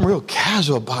because I'm real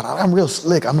casual about it. I'm real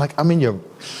slick. I'm like, I'm in your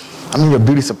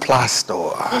beauty supply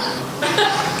store.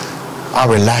 I'll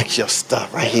relax your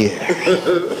stuff right here.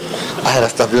 I had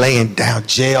that stuff laying down,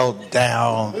 gelled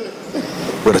down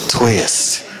with a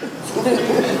twist.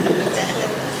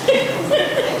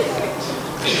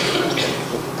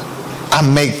 I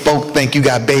make folk think you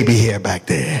got baby hair back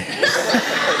there.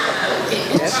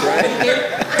 That's right.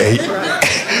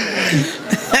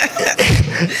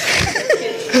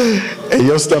 And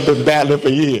your stuff been battling for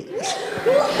years.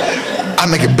 I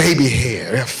make a baby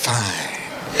hair. They're fine.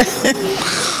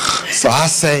 So I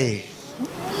say,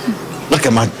 look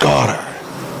at my daughter.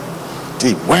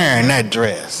 She wearing that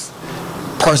dress.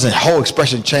 Person's whole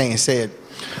expression changed and said,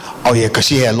 oh yeah, because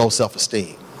she had low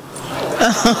self-esteem.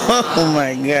 Oh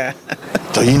my God.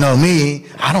 So you know me,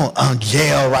 I don't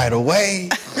ungel right away.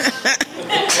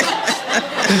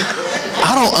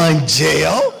 I don't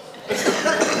ungel.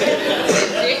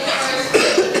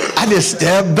 I just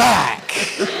step back.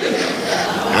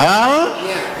 Huh?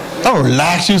 I'll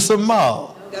relax you some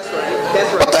more. That's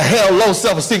right. What the hell low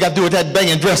self-esteem got to do with that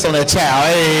banging dress on that child?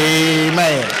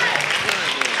 Amen.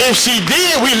 If she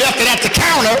did, we left it at the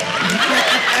counter.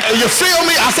 You feel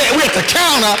me? I said, we're at the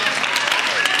counter.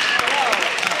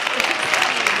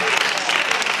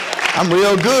 I'm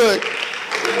real good.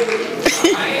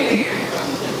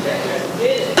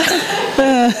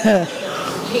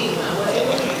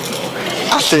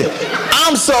 I said,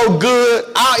 I'm so good,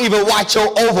 I'll even watch your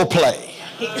overplay.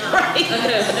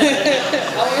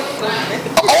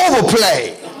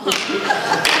 Overplay.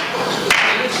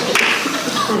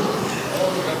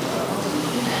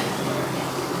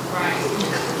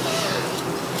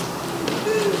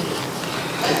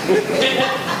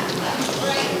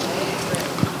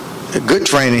 Good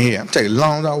training here. I'm taking as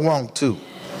long as I want to.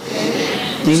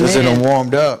 Since it done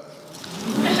warmed up.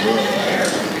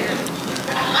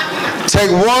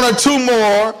 Take one or two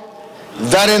more,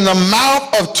 that in the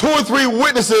mouth of 2 or 3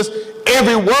 witnesses,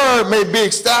 every word may be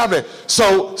established.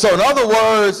 So in other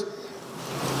words,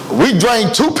 we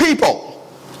drained 2 people.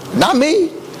 Not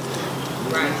me.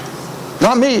 Right.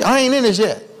 Not me. I ain't in this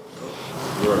yet.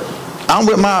 I'm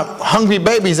with my hungry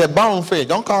babies at Bonefish.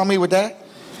 Don't call me with that.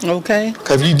 Okay.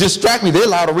 Because if you distract me, they're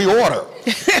allowed to reorder.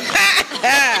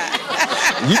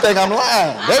 You think I'm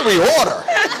lying? They reorder.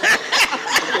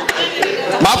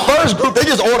 My first group, they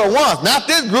just order once. Not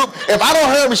this group. If I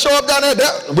don't hear them show up down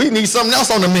there, we need something else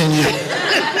on the menu.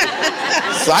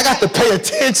 So I got to pay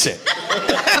attention.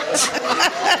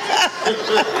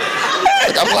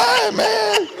 Like I'm lying,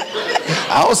 man.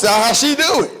 I don't see how she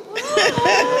do it.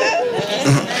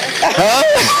 Huh?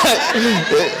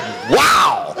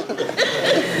 Wow.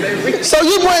 So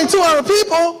you bring 200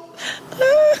 people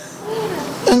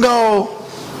and go,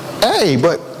 hey,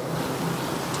 but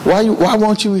why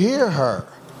won't you hear her?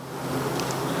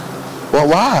 Well,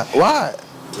 why?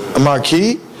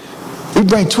 Marquis, we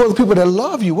bring 2 other people that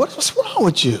love you. What's wrong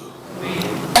with you?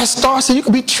 As Star said, you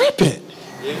could be tripping.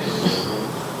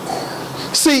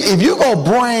 See, if you gonna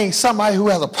bring somebody who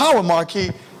has a power,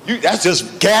 Marquis, that's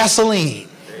just gasoline.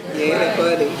 Yeah,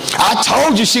 buddy. I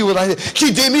told you she was like that.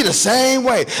 She did me the same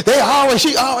way.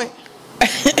 She always.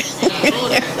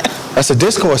 That's a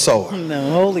discourse sower.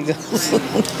 No, Holy Ghost.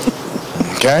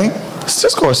 Okay? It's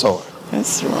discourse sower.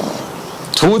 That's wrong.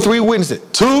 2 or 3 witnesses.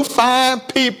 2 fine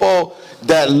people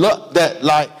that look, that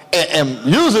like, and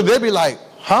usually they be like,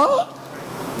 huh?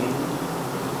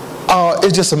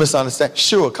 It's just a misunderstanding.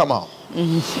 Sure, come on.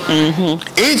 Mm-hmm.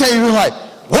 Anytime you're like,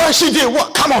 what she did?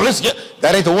 What? Come on, let's get.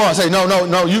 That ain't the one. Say no. You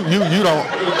don't.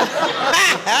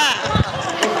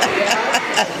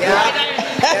 That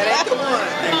ain't the one.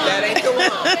 That ain't the one.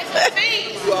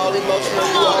 You all emotional.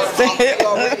 You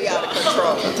already out of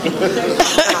control.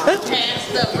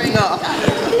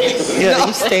 Yeah,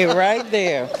 you stay right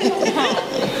there.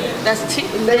 That's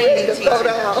they need to throw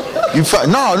down.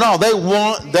 No. They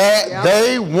want that. Yeah.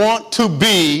 They want to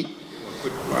be.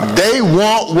 They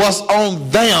want what's on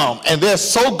them, and they're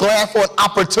so glad for an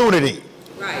opportunity.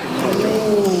 Right.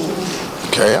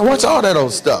 Okay, I want all that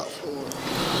old stuff.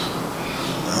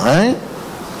 All right?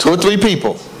 2 or 3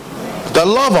 people that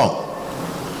love them.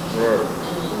 Right.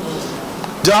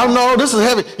 Y'all know this is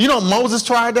heavy. You know Moses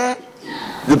tried that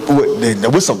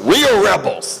with some real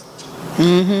rebels.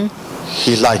 Mm-hmm.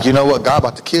 He's like, you know what? God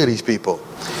about to kill these people.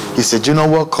 He said, you know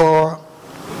what, Korah?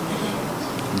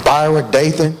 Byron,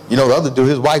 Dathan, you know the other dude,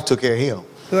 his wife took care of him.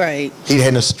 Right. He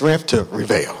had no strength to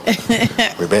rebel.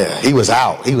 He was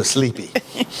out. He was sleepy.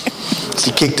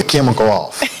 She kicked the chemical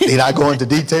off. Did I go into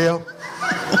detail?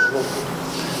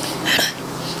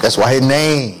 That's why his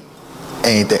name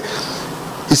ain't there.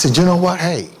 He said, you know what?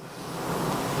 Hey,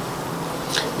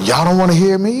 y'all don't want to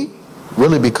hear me?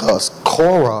 Really, because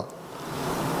Korah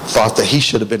thought that he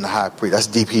should have been the high priest. That's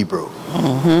deep Hebrew.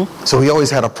 Mm-hmm. So he always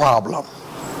had a problem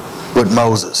with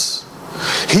Moses.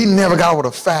 He never got over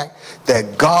the fact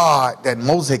that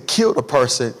Moses had killed a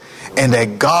person and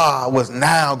that God was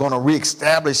now going to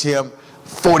reestablish him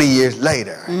 40 years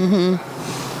later.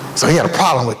 Mm-hmm. So he had a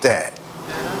problem with that.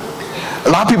 A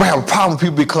lot of people have a problem with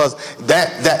people because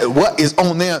that what is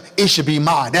on them, it should be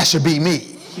mine. That should be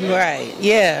me. Right,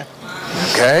 yeah.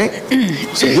 Okay?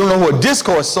 So you don't know what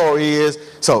discourse sorry is.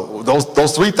 So those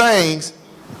three things,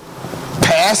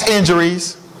 past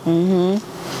injuries. Mm-hmm.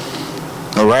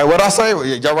 All right, what I say?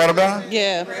 Y'all write them down?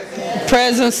 Yeah.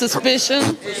 Present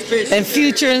suspicion and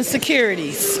future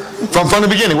insecurities. From the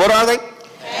beginning, what are they?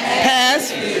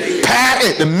 Past.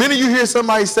 Past. The minute you hear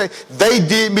somebody say, they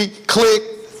did me, click.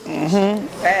 Mm-hmm.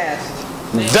 Past.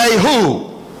 They who?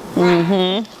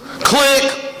 Mm-hmm.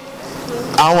 Click.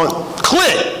 I want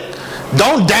click.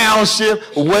 Don't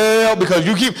downshift. Well, because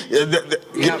you keep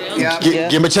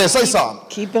give me a chance to say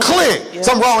something. Click. Yep.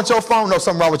 Something wrong with your phone? No,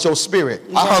 something wrong with your spirit.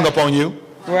 Right. I hung up on you.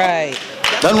 Right.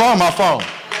 Nothing wrong with my phone.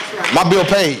 My bill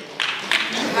paid.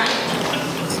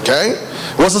 Okay.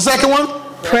 What's the second one?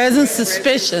 Present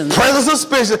suspicion. Present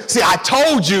suspicion. See, I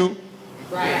told you.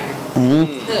 Right.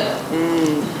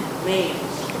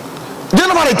 Did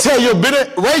nobody tell you a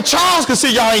bit? Ray Charles can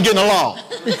see y'all ain't getting along.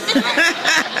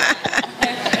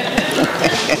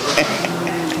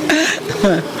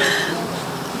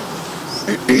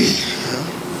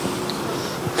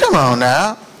 Come on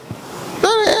now.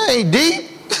 That ain't deep.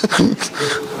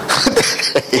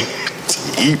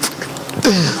 Deep.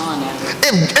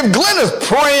 If Glenda's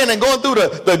praying and going through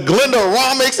the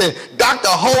Glenda-romics and Dr.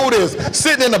 Holt is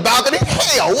sitting in the balcony,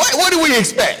 hell, what do we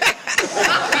expect?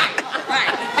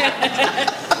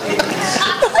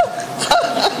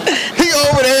 He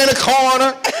over there in the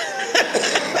corner,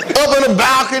 up in the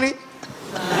balcony.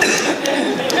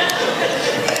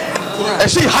 And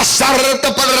she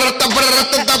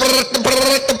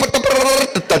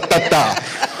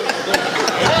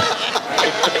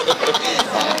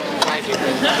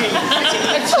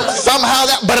somehow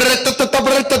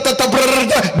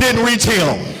that didn't reach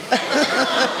him.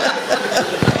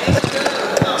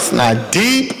 It's not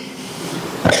deep.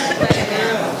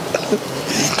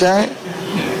 Okay?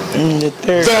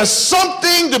 There's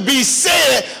something to be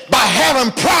said by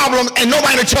having problems and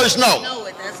nobody in the church knows.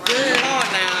 That's good. Come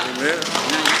on now. Amen.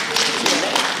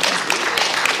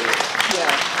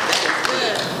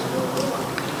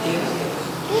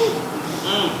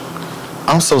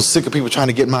 I'm so sick of people trying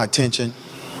to get my attention.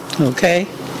 Okay.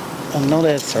 I know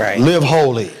that's right. Live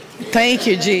holy. Thank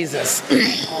you, Jesus.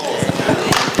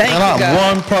 Thank and you, I'm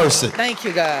God. one person. Thank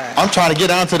you, God. I'm trying to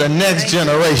get on to the next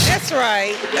generation. That's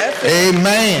right. That's it.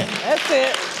 Amen. That's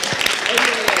it.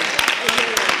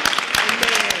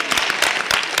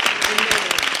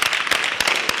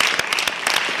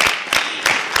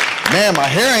 Man, my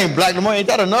hair ain't black no more. Ain't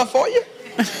that enough for you?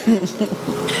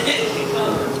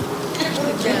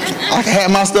 I can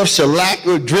have my stuff shellacked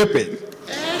or dripping.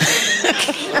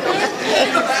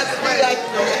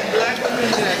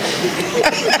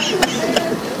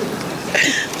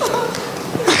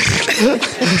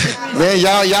 Man,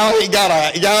 y'all ain't got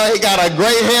a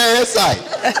gray hair inside.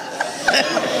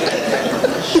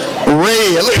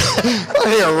 Red. Look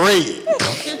here, red.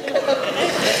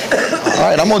 All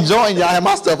right, I'm gonna join y'all. I have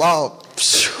my stuff all.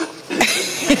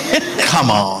 Come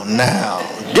on now.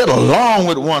 Get along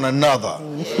with one another.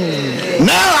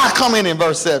 Now I come in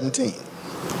verse 17.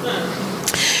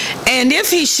 And if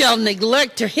he shall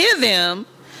neglect to hear them,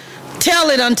 tell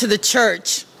it unto the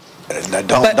church.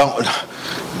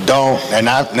 Don't. And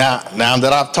now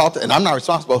that I've talked, and I'm not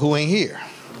responsible who ain't here.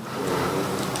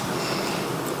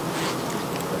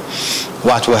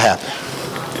 Watch what happens.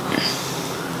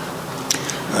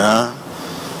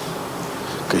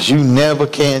 Because you never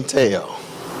can tell.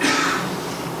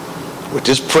 With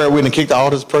this prayer, we done kicked all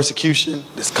this persecution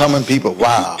that's coming, people,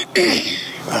 wow.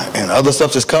 And other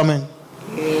stuff that's coming.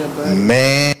 Yeah, buddy.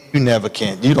 Man, you never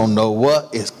can. You don't know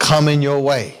what is coming your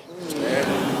way.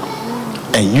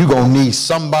 And you're going to need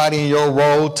somebody in your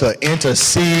role to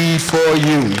intercede for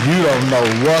you. You don't know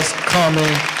what's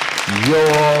coming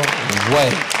your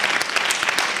way.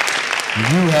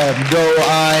 You have no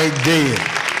idea.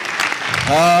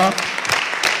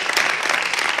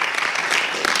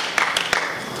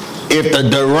 If the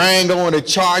Durango and the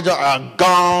Charger are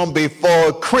gone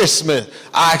before Christmas,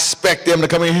 I expect them to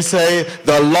come in and say,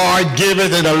 the Lord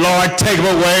giveth and the Lord taketh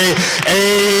away.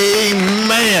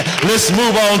 Amen. Let's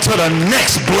move on to the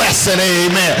next blessing.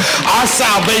 Amen. Our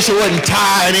salvation wasn't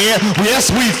tied in.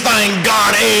 Yes, we thank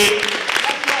God.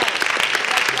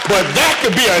 But that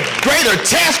could be a greater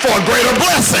test for a greater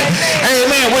blessing.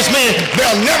 Amen. Which means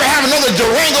they'll never have another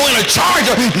Durango and a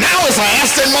Charger. Now it's an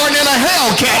Aston Martin and a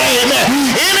Hellcat.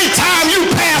 Amen. Anytime you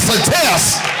pass a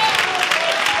test,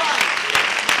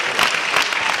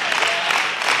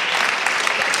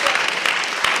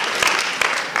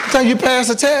 anytime you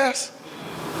pass a test,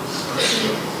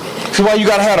 see why you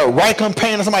got to have a right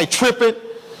companion, somebody tripping.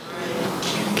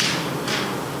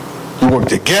 We work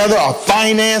together, our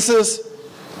finances.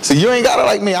 See, you ain't got it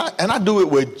like me, and I do it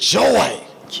with joy.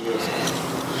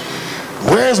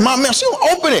 Where's my mail? She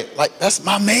don't open it. Like, that's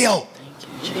my mail.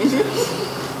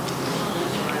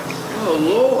 Oh,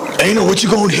 Lord. Ain't know what you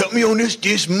gonna help me on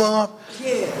this month?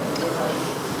 Yeah.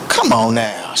 Come on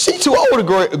now. She too old to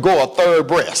grow a third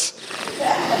breast.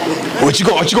 What you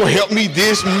gonna help me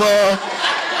this month?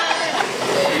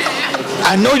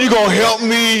 I know you gonna help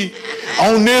me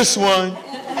on this one.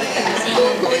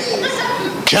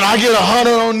 Can I get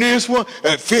 100 on this one?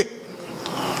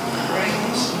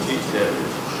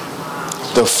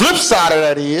 The flip side of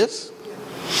that is,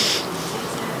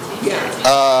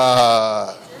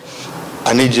 I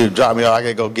need you to drop me off.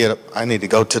 I gotta go I need to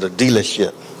go to the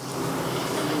dealership.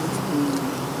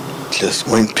 Just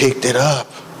went and picked it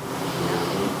up.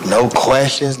 No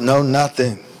questions, no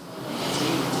nothing.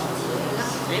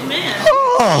 Amen.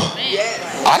 Oh,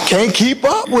 I can't keep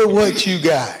up with what you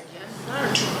got.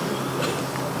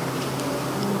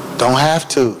 Don't have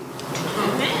to.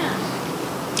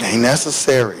 Ain't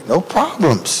necessary. No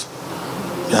problems.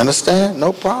 You understand?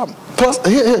 No problem. Plus,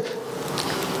 here.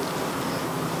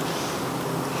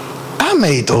 I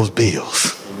made those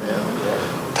bills.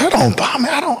 That don't bother me.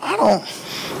 I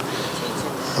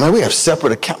mean, we have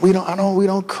separate accounts. We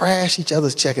don't crash each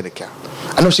other's checking account.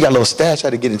 I know she got a little stash. I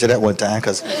had to get into that one time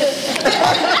because I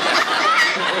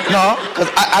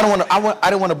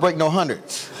didn't want to break no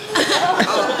hundreds.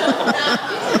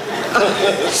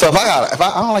 So if I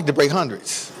don't like to break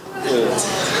hundreds.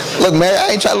 Look, Mary, I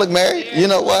ain't trying to look married. You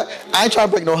know what? I ain't trying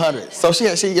to break no hundreds. So she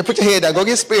you put your head down, go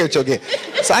get spiritual again.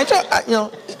 So I ain't trying,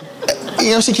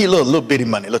 she keep little bitty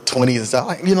money, little 20s and stuff.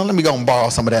 Like, let me go and borrow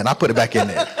some of that, and I put it back in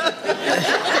there.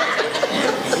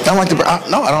 I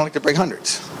don't like to break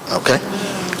hundreds. Okay?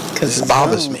 Because it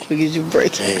bothers me. Because you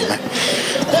break it. Amen.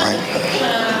 Right.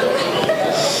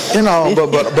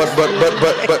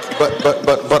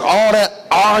 But all that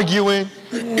arguing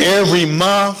every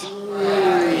month.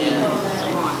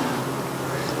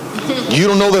 You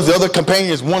don't know that the other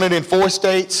companion is wanted in 4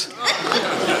 states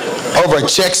over a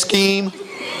check scheme.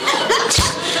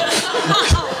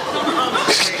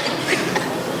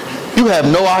 You have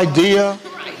no idea,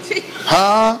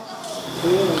 huh?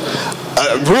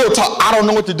 Real talk. I don't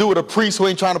know what to do with a priest who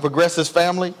ain't trying to progress his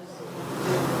family.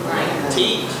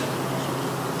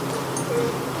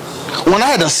 When I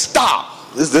had to stop,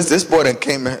 this boy that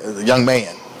came, a young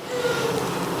man.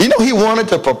 He wanted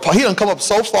to propose. He done come up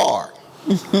so far.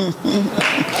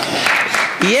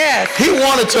 Yes. He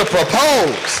wanted to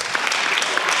propose.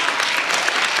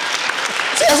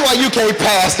 See, that's why you can't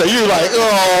pastor. You like,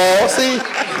 oh, see.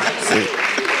 See.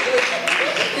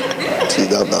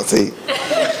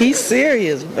 He's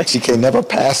serious. She can't never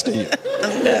pastor you.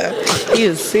 He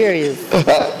is serious.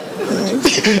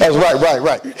 That's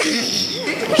right.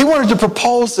 He wanted to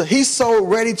propose he's so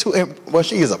ready to, well,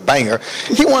 she is a banger.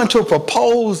 He wanted to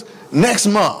propose next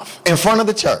month in front of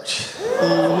the church.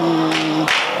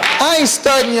 I ain't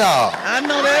studying y'all. I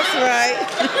know that's right.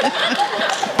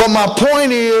 But my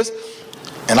point is,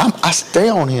 and I stay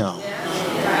on him.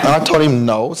 And I told him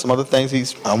no, some other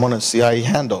things I want to see how he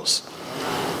handles.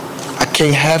 I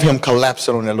can't have him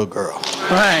collapsing on that little girl.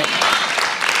 Right.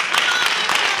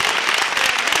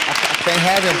 I can't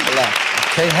have him collapse. I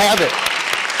can't have it.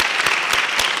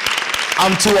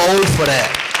 I'm too old for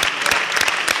that.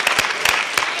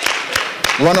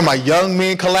 One of my young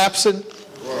men collapsing.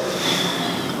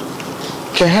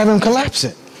 Can't have him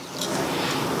collapsing.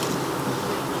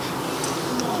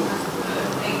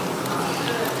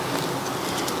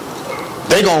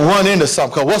 They gonna run into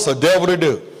something, because what's the devil to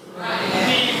do?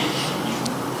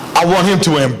 I want him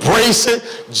to embrace it,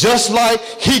 just like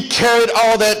he carried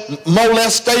all that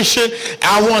molestation.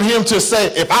 I want him to say,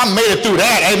 if I made it through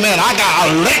that, amen, I got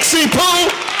a Lexi Poo.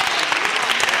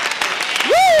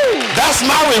 Woo! That's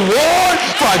my reward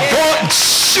for going,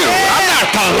 shoot, I'm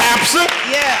not collapsing.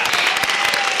 Yeah.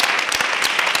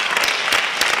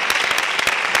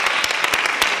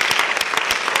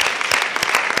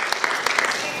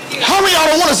 How many of y'all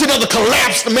don't want to see another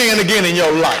collapsed man again in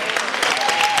your life?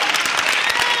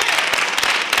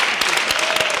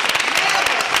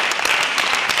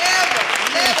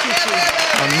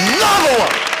 Another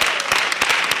one.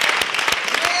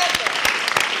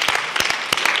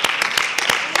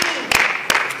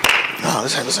 No,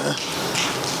 this ain't.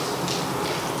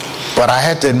 But I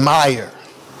had to admire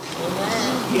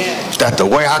that the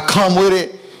way I come with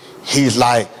it, he's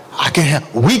like,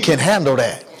 we can handle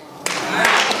that.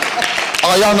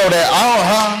 Oh, y'all know that? Oh,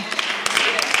 huh?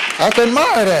 I can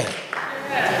admire that.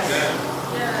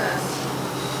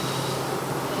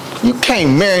 You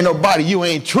can't marry nobody you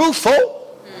ain't truthful.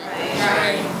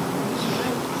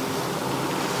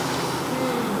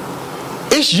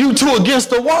 It's you two against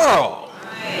the world.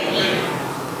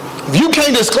 If you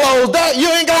can't disclose that, you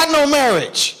ain't got no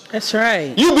marriage. That's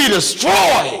right. You be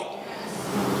destroyed.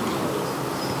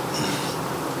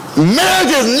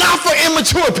 Marriage is not for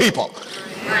immature people.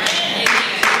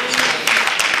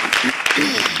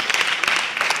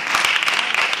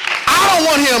 I don't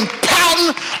want him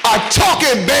pouting or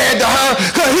talking bad to her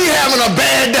because he having a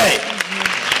bad day.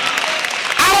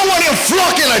 I don't want him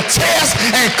flunking a test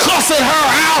and cussing her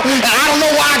out and I don't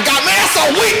know why I got, man, that's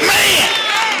a weak man.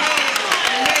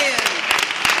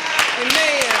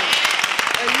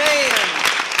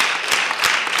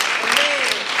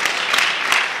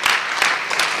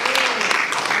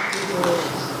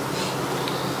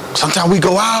 Sometimes we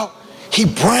go out, he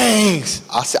brings,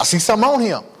 I see something on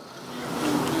him.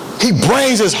 He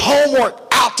brings his homework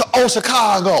out to old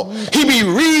Chicago. He be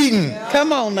reading.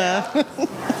 Come on now.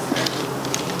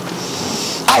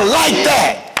 I like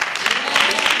that.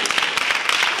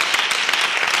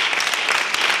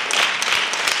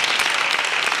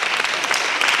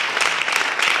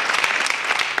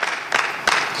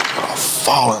 Oh,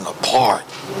 falling apart.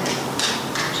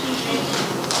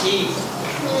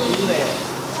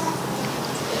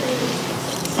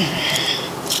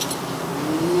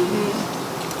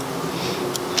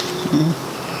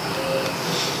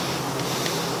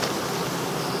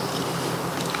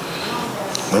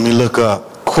 Let me look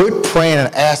up. Quit praying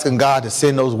and asking God to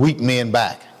send those weak men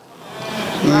back.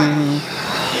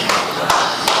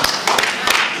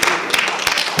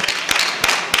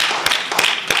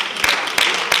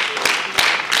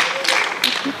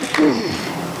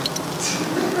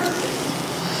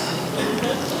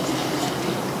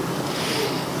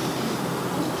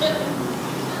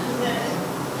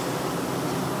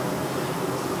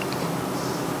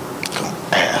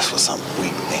 Don't ask for some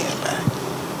weak man back.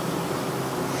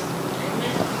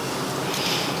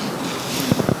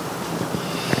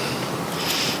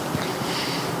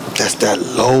 That's that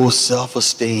low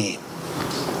self-esteem.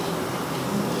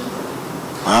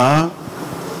 Huh?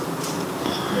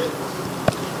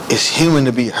 It's human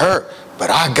to be hurt,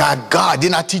 but I got God.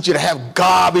 Didn't I teach you to have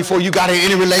God before you got in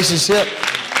any relationship?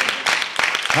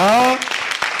 Huh?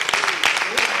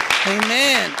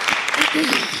 Amen.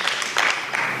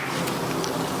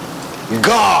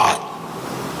 God.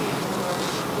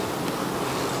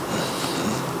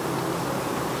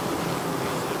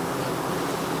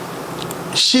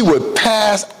 She would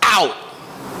pass out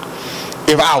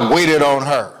if I waited on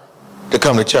her to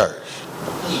come to church.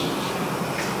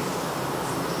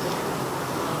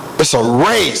 It's a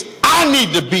race. I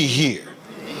need to be here.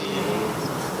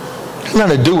 It's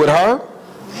nothing to do with her.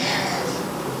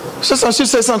 She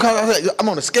said something, I'm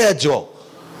on a schedule.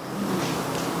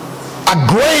 I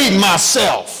grade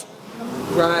myself.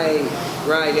 Right.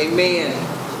 Amen.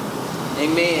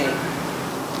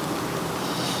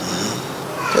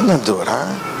 Got nothing to do with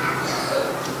her.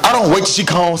 I don't wait till she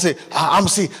comes and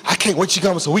say, I can't wait till she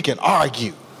comes so we can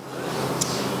argue.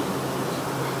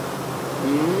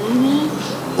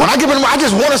 When I give her, I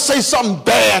just want to say something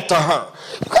bad to her.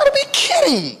 You gotta be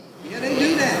kidding. Yeah, they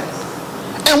do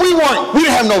that. And we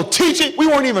didn't have no teaching. We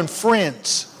weren't even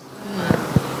friends.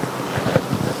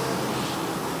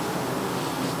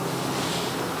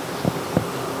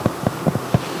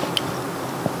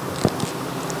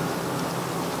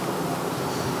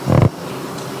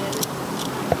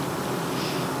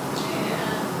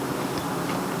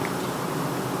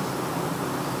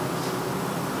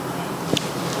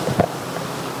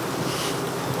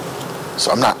 So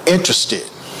I'm not interested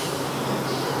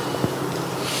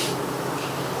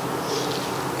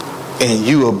in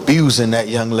you abusing that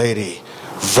young lady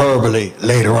verbally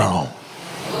later on.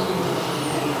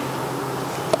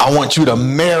 I want you to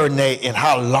marinate in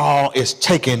how long it's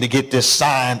taken to get this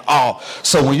sign off.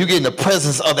 So when you get in the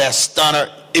presence of that stunner,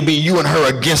 it be you and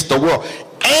her against the world.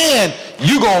 And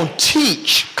you gonna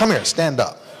teach. Come here, stand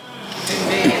up.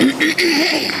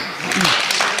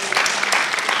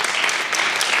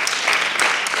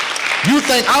 you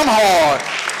think I'm hard,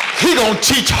 he gonna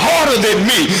teach harder than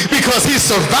me because he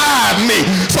survived me.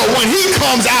 So when he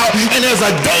comes out and there's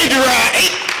a danger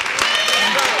around,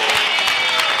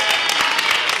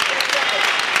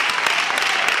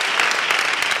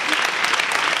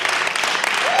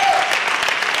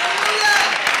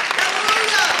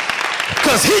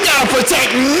 because he got to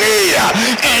protect me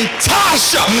and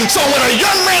Tasha. So when a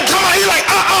young man come out, he's like,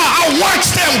 I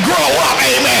watch them grow up,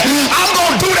 amen. I'm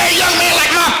going to do that young man like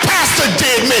my pastor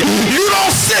did me. You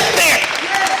don't sit there.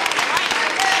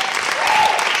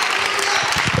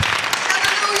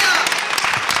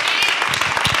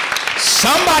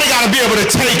 Somebody got to be able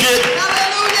to take it.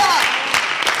 Hallelujah.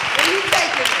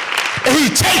 And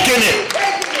he's taking it.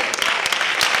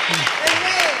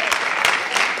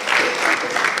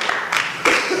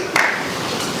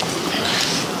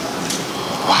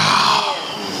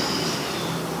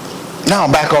 Now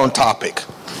I'm back on topic.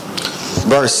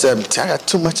 Verse 17. I got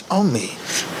too much on me.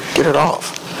 Get it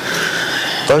off.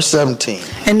 Verse 17.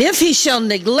 And if he shall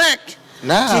neglect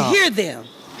to hear them.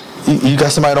 You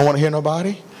got somebody don't want to hear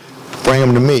nobody? Bring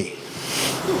them to me.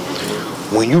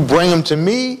 When you bring them to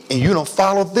me and you don't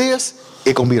follow this,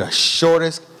 it's going to be the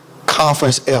shortest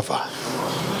conference ever.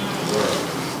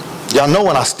 Y'all know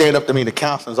when I stand up to me, the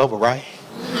conference over, right?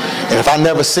 And if I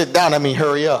never sit down, that means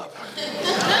hurry up.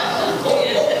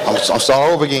 I'm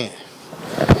starting over again.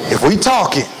 If we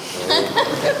talking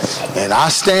and I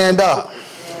stand up,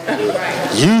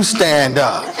 you stand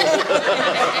up.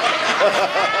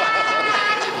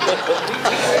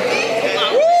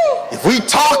 If we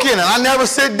talking and I never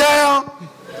sit down,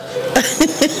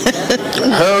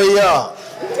 hurry up.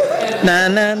 Nah.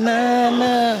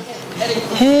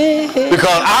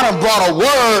 Because I done brought a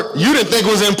word you didn't think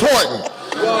was important.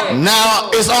 Now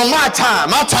it's on my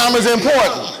time. My time is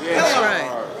important. That's right.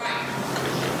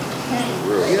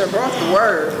 You done brought the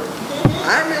word.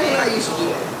 I remember when I used to do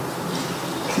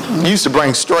that. You used to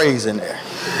bring strays in there.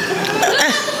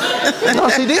 No,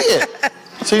 she did.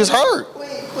 She was hurt.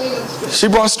 She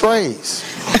brought strays.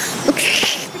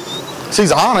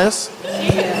 She's honest.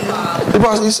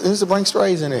 She used to bring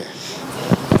strays in there.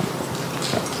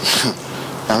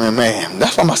 I mean, man,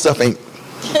 that's why my stuff ain't.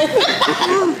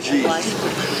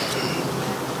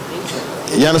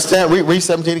 You understand? Read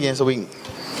 17 again so we can.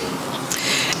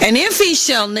 And if he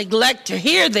shall neglect to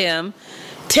hear them,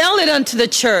 tell it unto the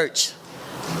church.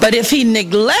 But if he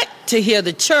neglect to hear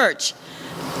the church,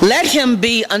 let him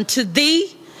be unto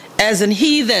thee as an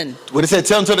heathen. When it said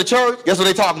tell them to the church, guess what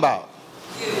they talking about?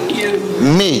 You.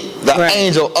 Me, the right.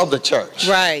 angel of the church.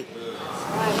 Right.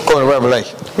 According to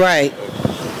Revelation. Right.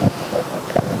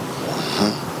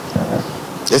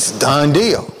 It's a done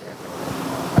deal.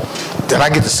 Then I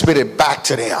get to spit it back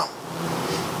to them.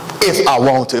 If I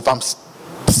want to, if I'm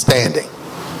standing.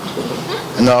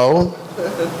 No.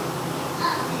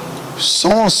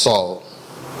 So-and-so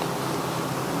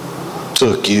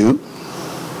took you,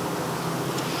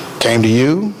 came to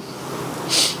you,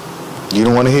 you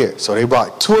don't want to hear it. So they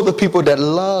brought two other people that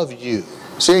love you.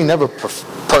 So it ain't never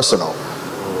personal.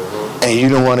 And you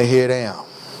don't want to hear them.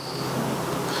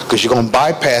 Because you're going to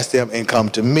bypass them and come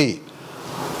to me.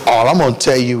 All I'm going to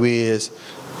tell you is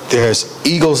there's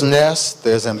Eagle's Nest,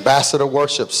 there's Ambassador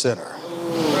Worship Center.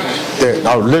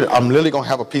 I'm literally going to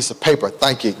have a piece of paper.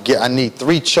 Thank you. I need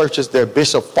 3 churches. They're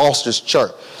Bishop Foster's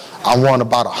church. I want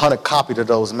about 100 copies of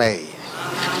those made.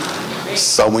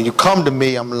 So when you come to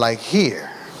me, I'm like, here.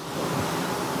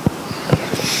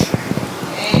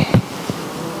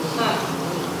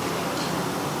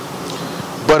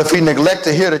 But if he neglect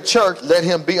to hear the church, let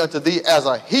him be unto thee as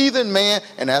a heathen man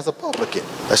and as a publican.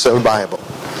 That's the Bible.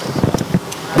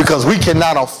 Because we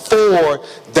cannot afford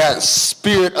that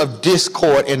spirit of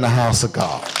discord in the house of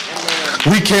God.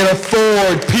 We can't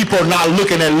afford people not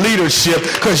looking at leadership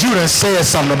because you done said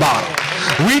something about it.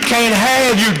 We can't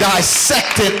have you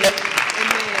dissected.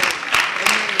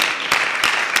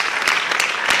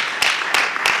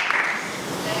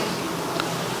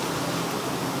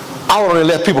 I already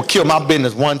let people kill my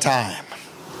business one time.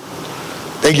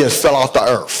 They just fell off the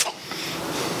earth.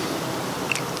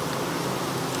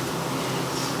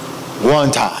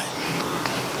 One time.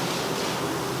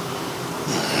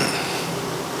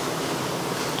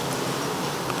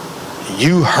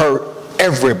 You hurt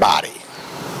everybody.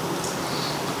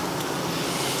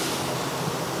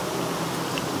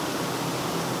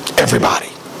 Everybody.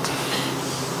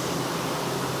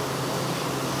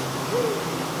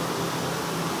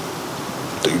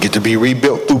 You get to be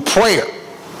rebuilt through prayer.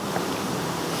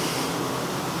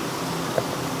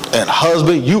 And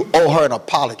husband, you owe her an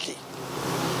apology.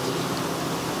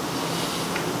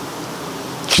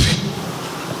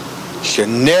 Should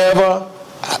never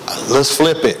let's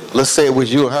flip it. Let's say it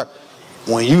was you and her.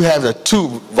 When you have the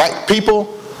two right people,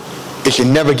 it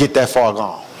can never get that far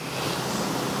gone.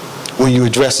 When you're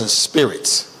addressing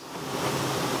spirits.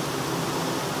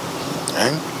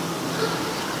 Okay?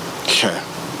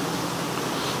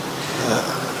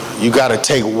 You got to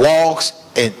take walks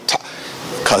and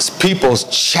because people's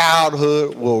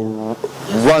childhood will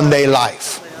run their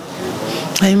life.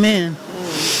 Amen.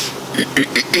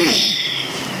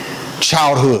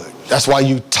 Childhood. That's why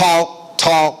you talk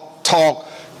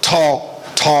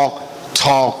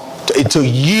it took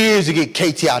years to get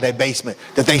KT out of that basement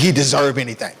to think he deserved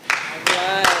anything.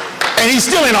 Right. And he's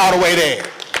still ain't all the way there.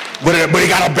 But he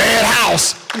got a bad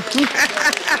house.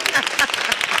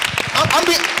 I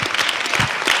mean,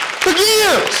 for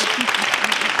years.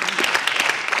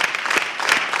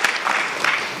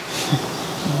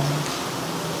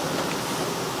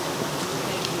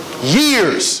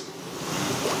 Years.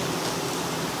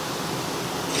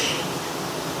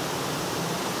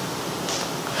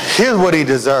 Here's what he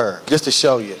deserved, just to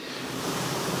show you.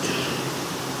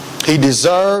 He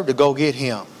deserved to go get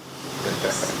him.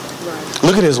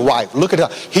 Look at his wife. Look at her.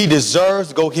 He deserves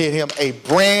to go get him a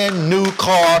brand new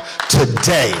car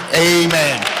today.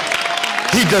 Amen.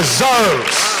 He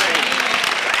deserves.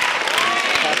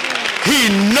 He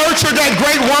nurtured that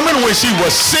great woman when she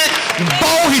was sick.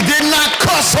 He did not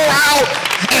cuss her out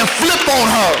and flip on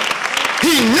her.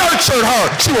 He nurtured her.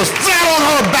 She was flat on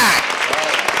her back.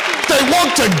 They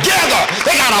work together.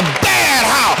 They got a bad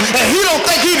house. And he don't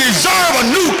think he deserves a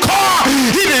new car.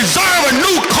 He deserves a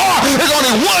new car. There's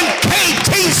only one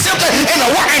KT Simpson in the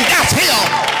world, and that's him.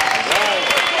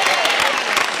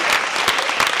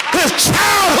 His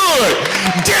childhood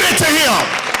did it to him.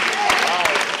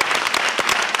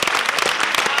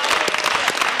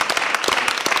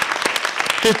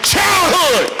 His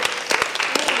childhood.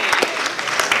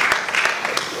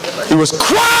 He was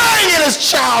crying in his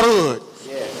childhood.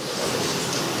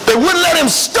 They wouldn't let him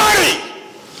study.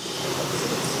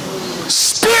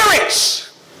 Spirits.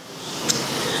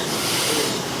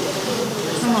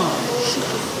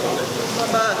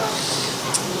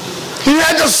 He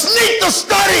had to sneak to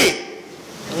study.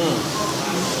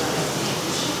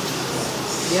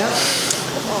 Yep.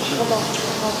 Come on.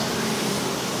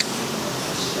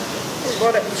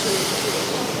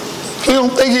 He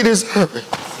don't think he deserves it.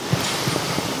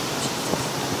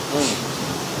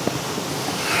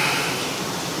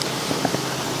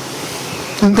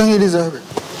 He don't think he deserves it.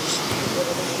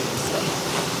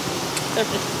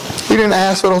 He didn't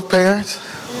ask for those parents.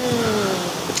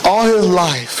 All his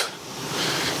life.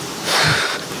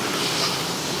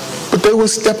 But they were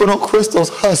stepping on Crystal's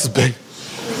husband.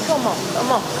 Come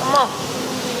on.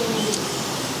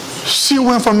 She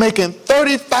went from making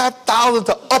 $35,000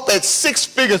 to up at 6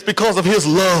 figures because of his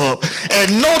love. At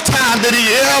no time did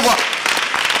he ever.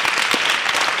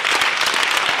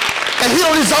 And he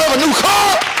don't deserve a new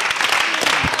car.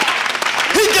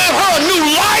 He gave her a new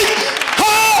life.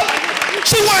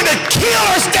 She wanted to kill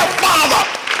her stepfather.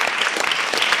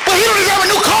 But he don't deserve a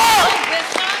new car.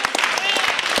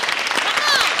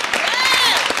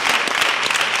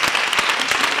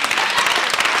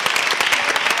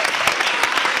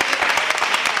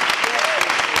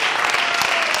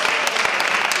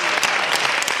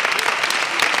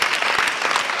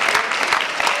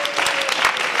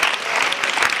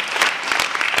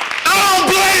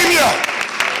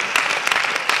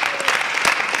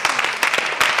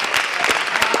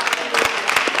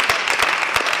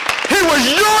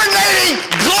 Urinating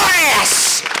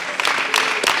glass.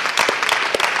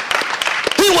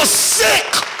 He was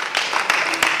sick.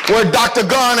 Where Dr.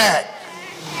 Gunn at?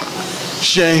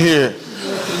 She ain't here.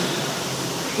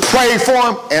 Prayed for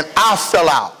him and I fell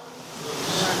out.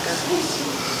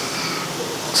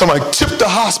 Somebody tipped the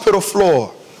hospital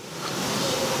floor.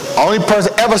 Only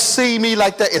person ever see me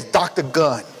like that is Dr.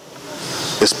 Gunn.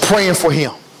 Is praying for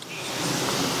him.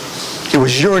 He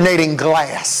was urinating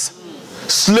glass.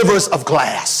 Slivers of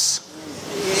glass.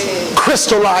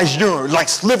 Crystallized urine like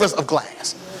slivers of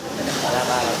glass.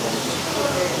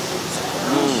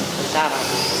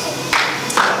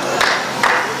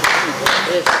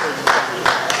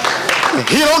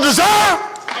 He don't deserve,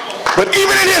 but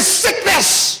even in his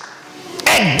sickness,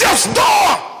 at death's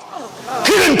door,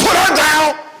 he didn't put her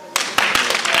down.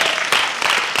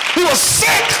 He was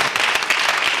sick.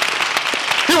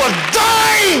 He was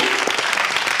dying.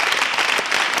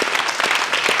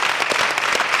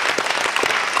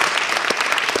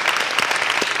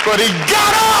 But he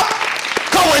got up,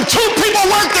 because when two people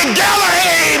work together,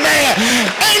 amen,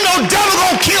 ain't no devil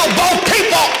gonna kill both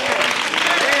people.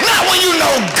 Not when you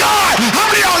know God. How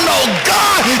many of y'all know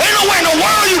God? Ain't no way in the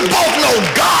world you both know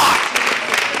God.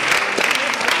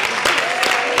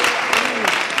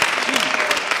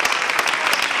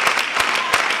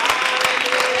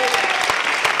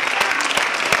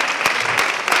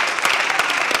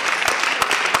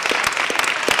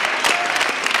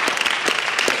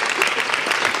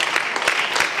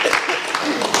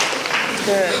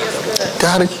 Good.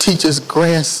 Got to teach his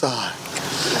grandson.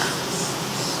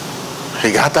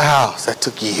 He got the house. That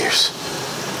took years.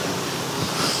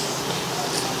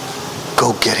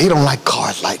 Go get it. He don't like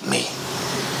cars like me.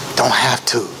 Don't have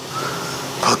to.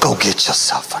 But go get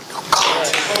yourself a new car.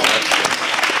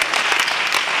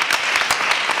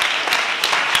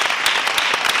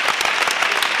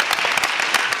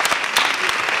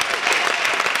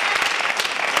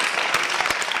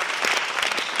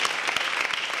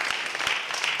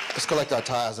 Let's collect our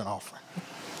tithes and offering.